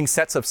program, doing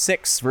sets of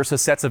 6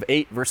 versus sets of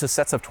 8 versus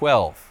sets of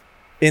 12.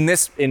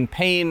 In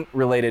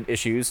pain-related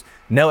issues,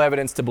 no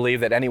evidence to believe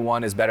that any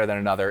one is better than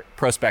another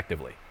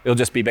prospectively. It'll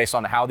just be based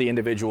on how the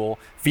individual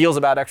feels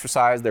about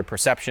exercise, their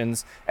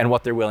perceptions, and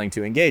what they're willing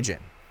to engage in.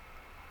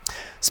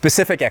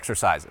 Specific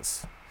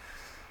exercises,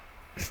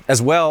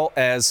 as well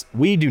as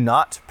we do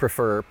not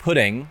prefer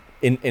putting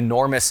an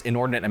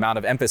inordinate amount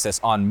of emphasis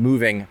on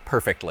moving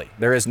perfectly.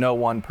 There is no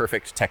one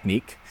perfect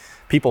technique.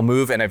 People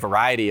move in a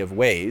variety of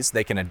ways.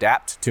 They can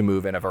adapt to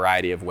move in a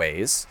variety of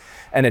ways.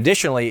 And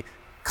additionally,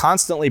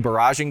 constantly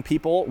barraging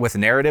people with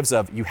narratives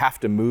of you have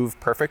to move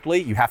perfectly,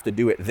 you have to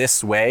do it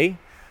this way.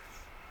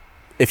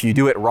 If you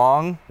do it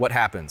wrong, what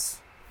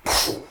happens?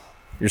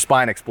 Your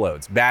spine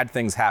explodes. Bad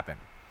things happen.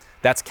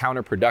 That's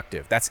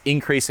counterproductive. That's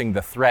increasing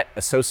the threat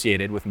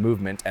associated with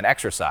movement and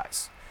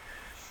exercise,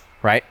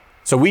 right?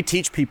 So we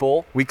teach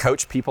people, we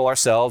coach people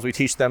ourselves, we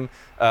teach them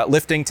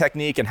lifting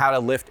technique and how to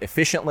lift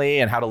efficiently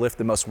and how to lift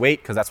the most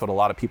weight, because that's what a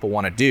lot of people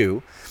want to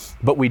do.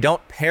 But we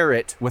don't pair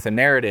it with a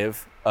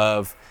narrative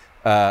of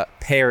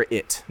pair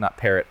it, not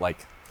parrot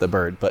like the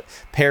bird, but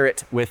pair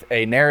it with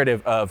a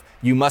narrative of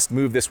you must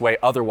move this way,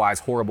 otherwise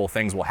horrible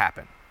things will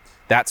happen.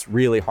 That's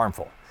really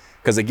harmful.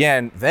 Because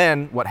again,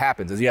 then what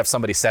happens is you have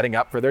somebody setting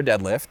up for their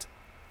deadlift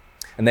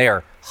and they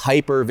are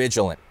hyper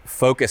vigilant,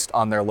 focused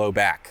on their low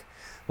back.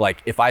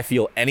 Like, if I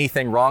feel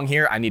anything wrong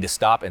here, I need to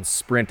stop and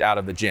sprint out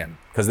of the gym,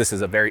 because this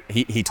is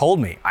he told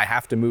me I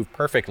have to move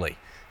perfectly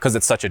because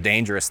it's such a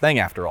dangerous thing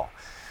after all.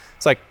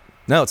 It's like,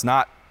 no, it's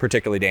not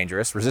particularly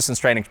dangerous. Resistance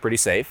training is pretty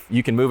safe.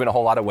 You can move in a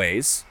whole lot of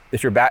ways.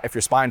 If your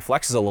spine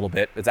flexes a little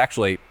bit, it's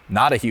actually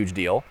not a huge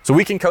deal. So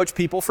we can coach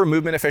people for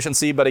movement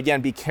efficiency, but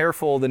again, be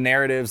careful the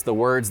narratives, the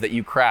words that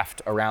you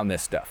craft around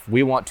this stuff.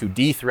 We want to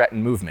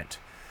de-threaten movement,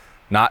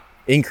 not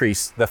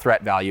increase the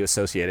threat value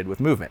associated with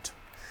movement.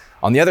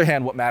 On the other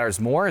hand, what matters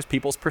more is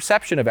people's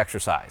perception of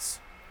exercise.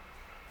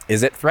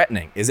 Is it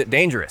threatening? Is it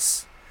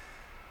dangerous?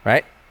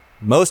 Right?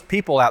 Most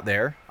people out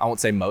there, I won't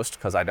say most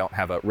because I don't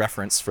have a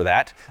reference for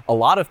that, a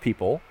lot of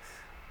people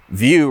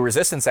view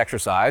resistance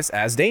exercise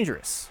as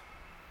dangerous,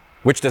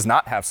 which does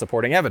not have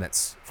supporting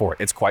evidence for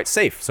it. It's quite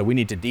safe. So we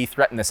need to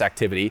de-threaten this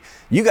activity.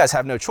 You guys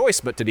have no choice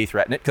but to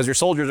de-threaten it, because your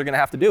soldiers are going to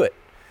have to do it.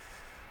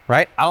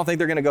 Right? I don't think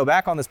they're going to go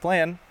back on this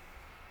plan.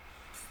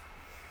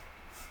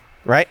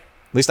 Right?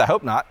 At least I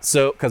hope not.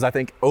 So, because I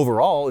think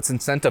overall it's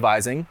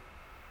incentivizing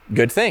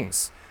good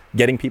things,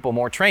 getting people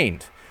more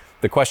trained.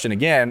 The question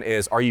again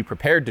is, are you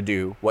prepared to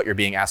do what you're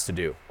being asked to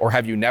do? Or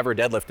have you never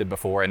deadlifted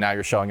before and now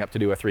you're showing up to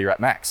do a 3-rep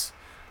max?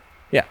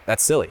 Yeah,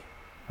 that's silly,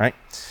 right?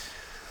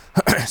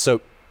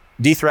 So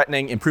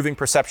de-threatening, improving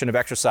perception of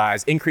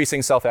exercise,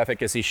 increasing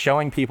self-efficacy,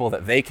 showing people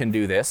that they can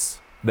do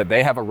this, that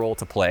they have a role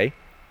to play,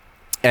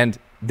 and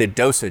the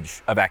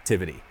dosage of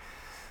activity.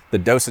 The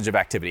dosage of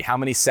activity, how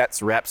many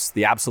sets, reps,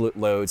 the absolute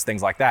loads,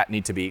 things like that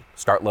need to be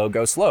start low,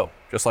 go slow,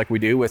 just like we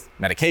do with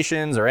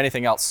medications or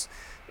anything else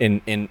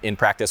in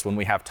practice when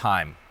we have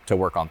time to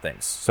work on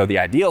things. So the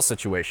ideal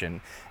situation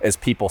is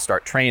people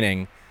start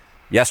training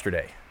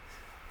yesterday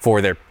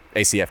for their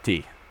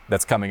ACFT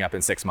that's coming up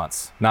in 6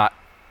 months, not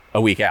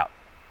a week out,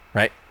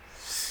 right?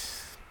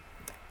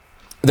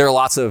 There are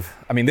lots of,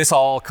 this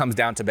all comes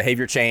down to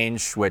behavior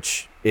change,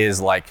 which is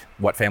like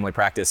what family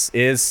practice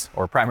is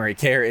or primary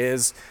care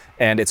is,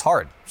 and it's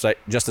hard. So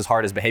just as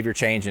hard as behavior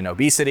change in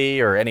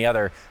obesity or any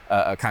other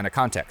kind of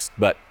context.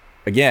 But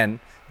again,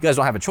 you guys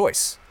don't have a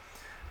choice.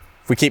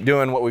 If we keep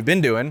doing what we've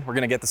been doing, we're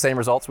going to get the same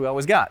results we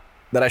always got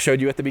that I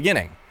showed you at the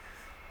beginning.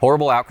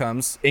 Horrible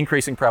outcomes,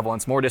 increasing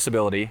prevalence, more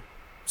disability.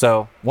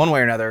 So one way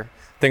or another,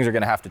 things are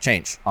going to have to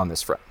change on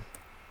this front.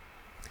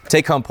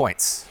 Take-home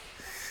points.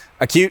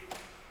 Acute,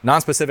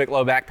 nonspecific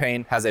low back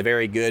pain has a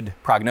very good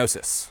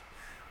prognosis.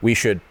 We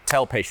should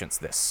tell patients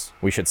this.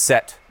 We should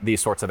set these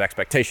sorts of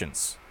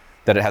expectations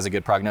that it has a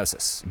good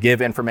prognosis.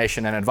 Give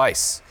information and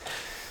advice.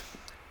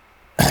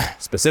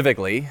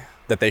 Specifically,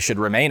 that they should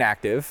remain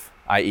active,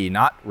 i.e.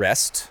 not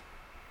rest,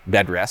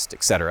 bed rest,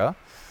 etc.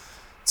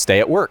 Stay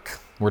at work.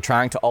 We're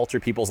trying to alter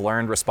people's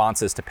learned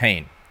responses to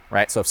pain,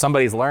 right? So if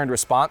somebody's learned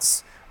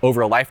response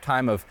over a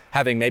lifetime of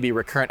having maybe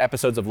recurrent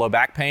episodes of low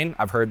back pain,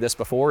 I've heard this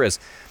before, is,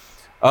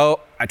 oh,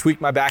 I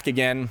tweaked my back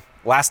again.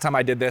 Last time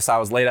I did this, I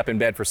was laid up in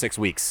bed for 6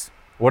 weeks.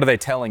 What are they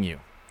telling you?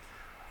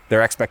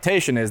 Their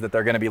expectation is that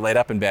they're going to be laid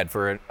up in bed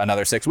for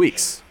another 6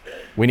 weeks.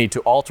 We need to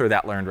alter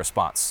that learned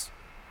response.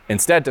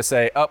 Instead to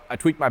say, oh, I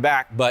tweaked my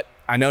back, but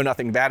I know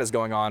nothing bad is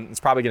going on. It's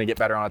probably going to get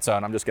better on its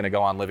own. I'm just going to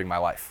go on living my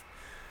life,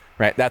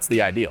 right? That's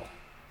the ideal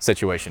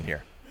situation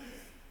here.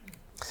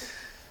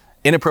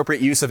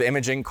 Inappropriate use of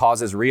imaging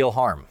causes real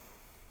harm.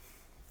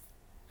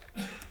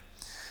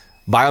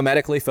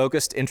 Biomedically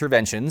focused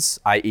interventions,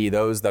 i.e.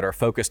 those that are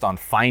focused on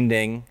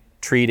finding,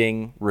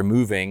 treating,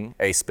 removing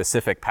a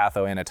specific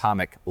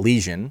pathoanatomic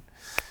lesion,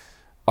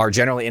 are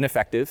generally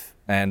ineffective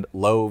and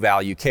low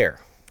value care.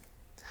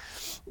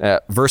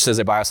 Versus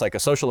a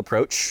biopsychosocial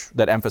approach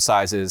that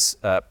emphasizes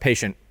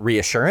patient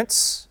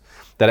reassurance,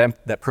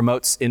 that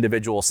promotes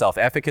individual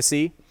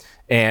self-efficacy,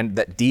 and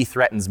that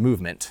de-threatens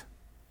movement.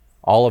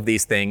 All of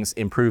these things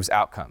improves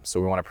outcomes.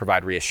 So we want to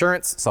provide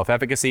reassurance,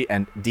 self-efficacy,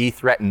 and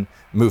de-threaten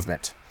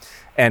movement.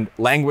 And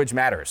language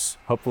matters.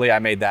 Hopefully I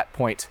made that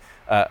point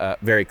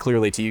very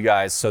clearly to you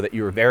guys so that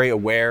you are very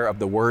aware of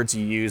the words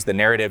you use, the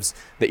narratives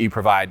that you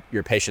provide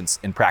your patients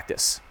in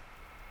practice.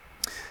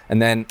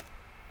 And then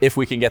if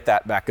we can get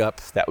that back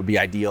up, that would be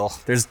ideal.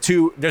 There's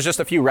just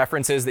a few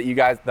references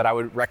that I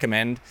would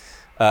recommend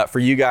for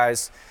you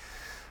guys.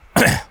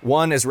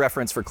 One is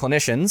reference for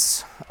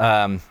clinicians.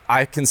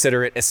 I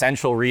consider it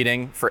essential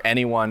reading for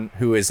anyone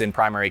who is in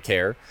primary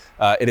care.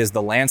 It is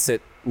the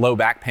Lancet Low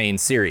Back Pain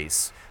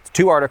series. It's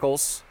 2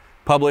 articles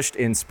published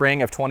in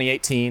spring of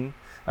 2018.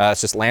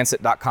 It's just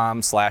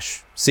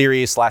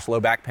lancet.com/series/low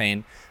back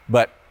pain,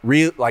 but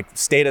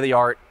state of the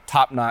art,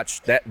 top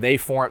notch.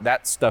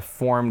 That stuff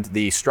formed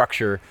the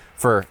structure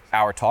for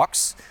our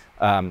talks.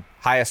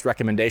 Highest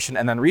recommendation.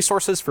 And then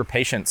resources for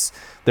patients.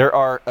 There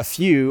are a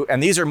few,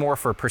 and these are more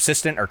for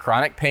persistent or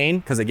chronic pain,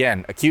 because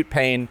again, acute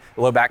pain,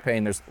 low back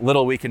pain, there's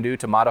little we can do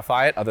to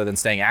modify it other than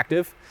staying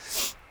active.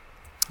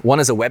 One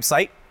is a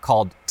website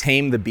called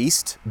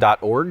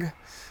tamethebeast.org.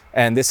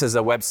 And this is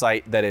a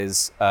website that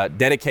is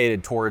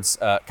dedicated towards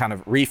kind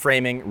of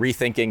reframing,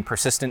 rethinking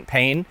persistent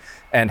pain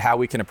and how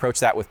we can approach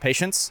that with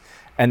patients.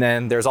 And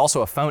then there's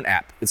also a phone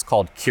app. It's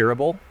called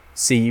Curable,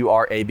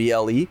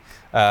 Curable.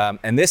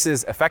 And this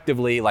is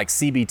effectively like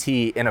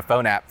CBT in a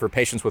phone app for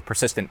patients with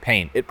persistent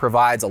pain. It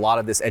provides a lot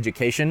of this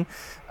education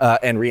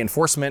and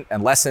reinforcement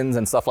and lessons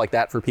and stuff like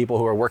that for people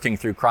who are working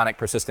through chronic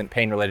persistent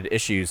pain-related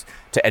issues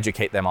to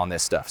educate them on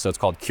this stuff. So it's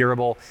called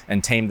Curable,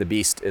 and Tame the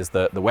Beast is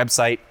the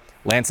website.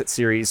 Lancet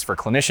series for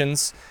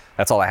clinicians.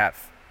 That's all I have.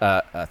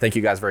 Thank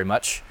you guys very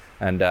much,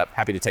 and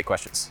happy to take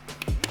questions.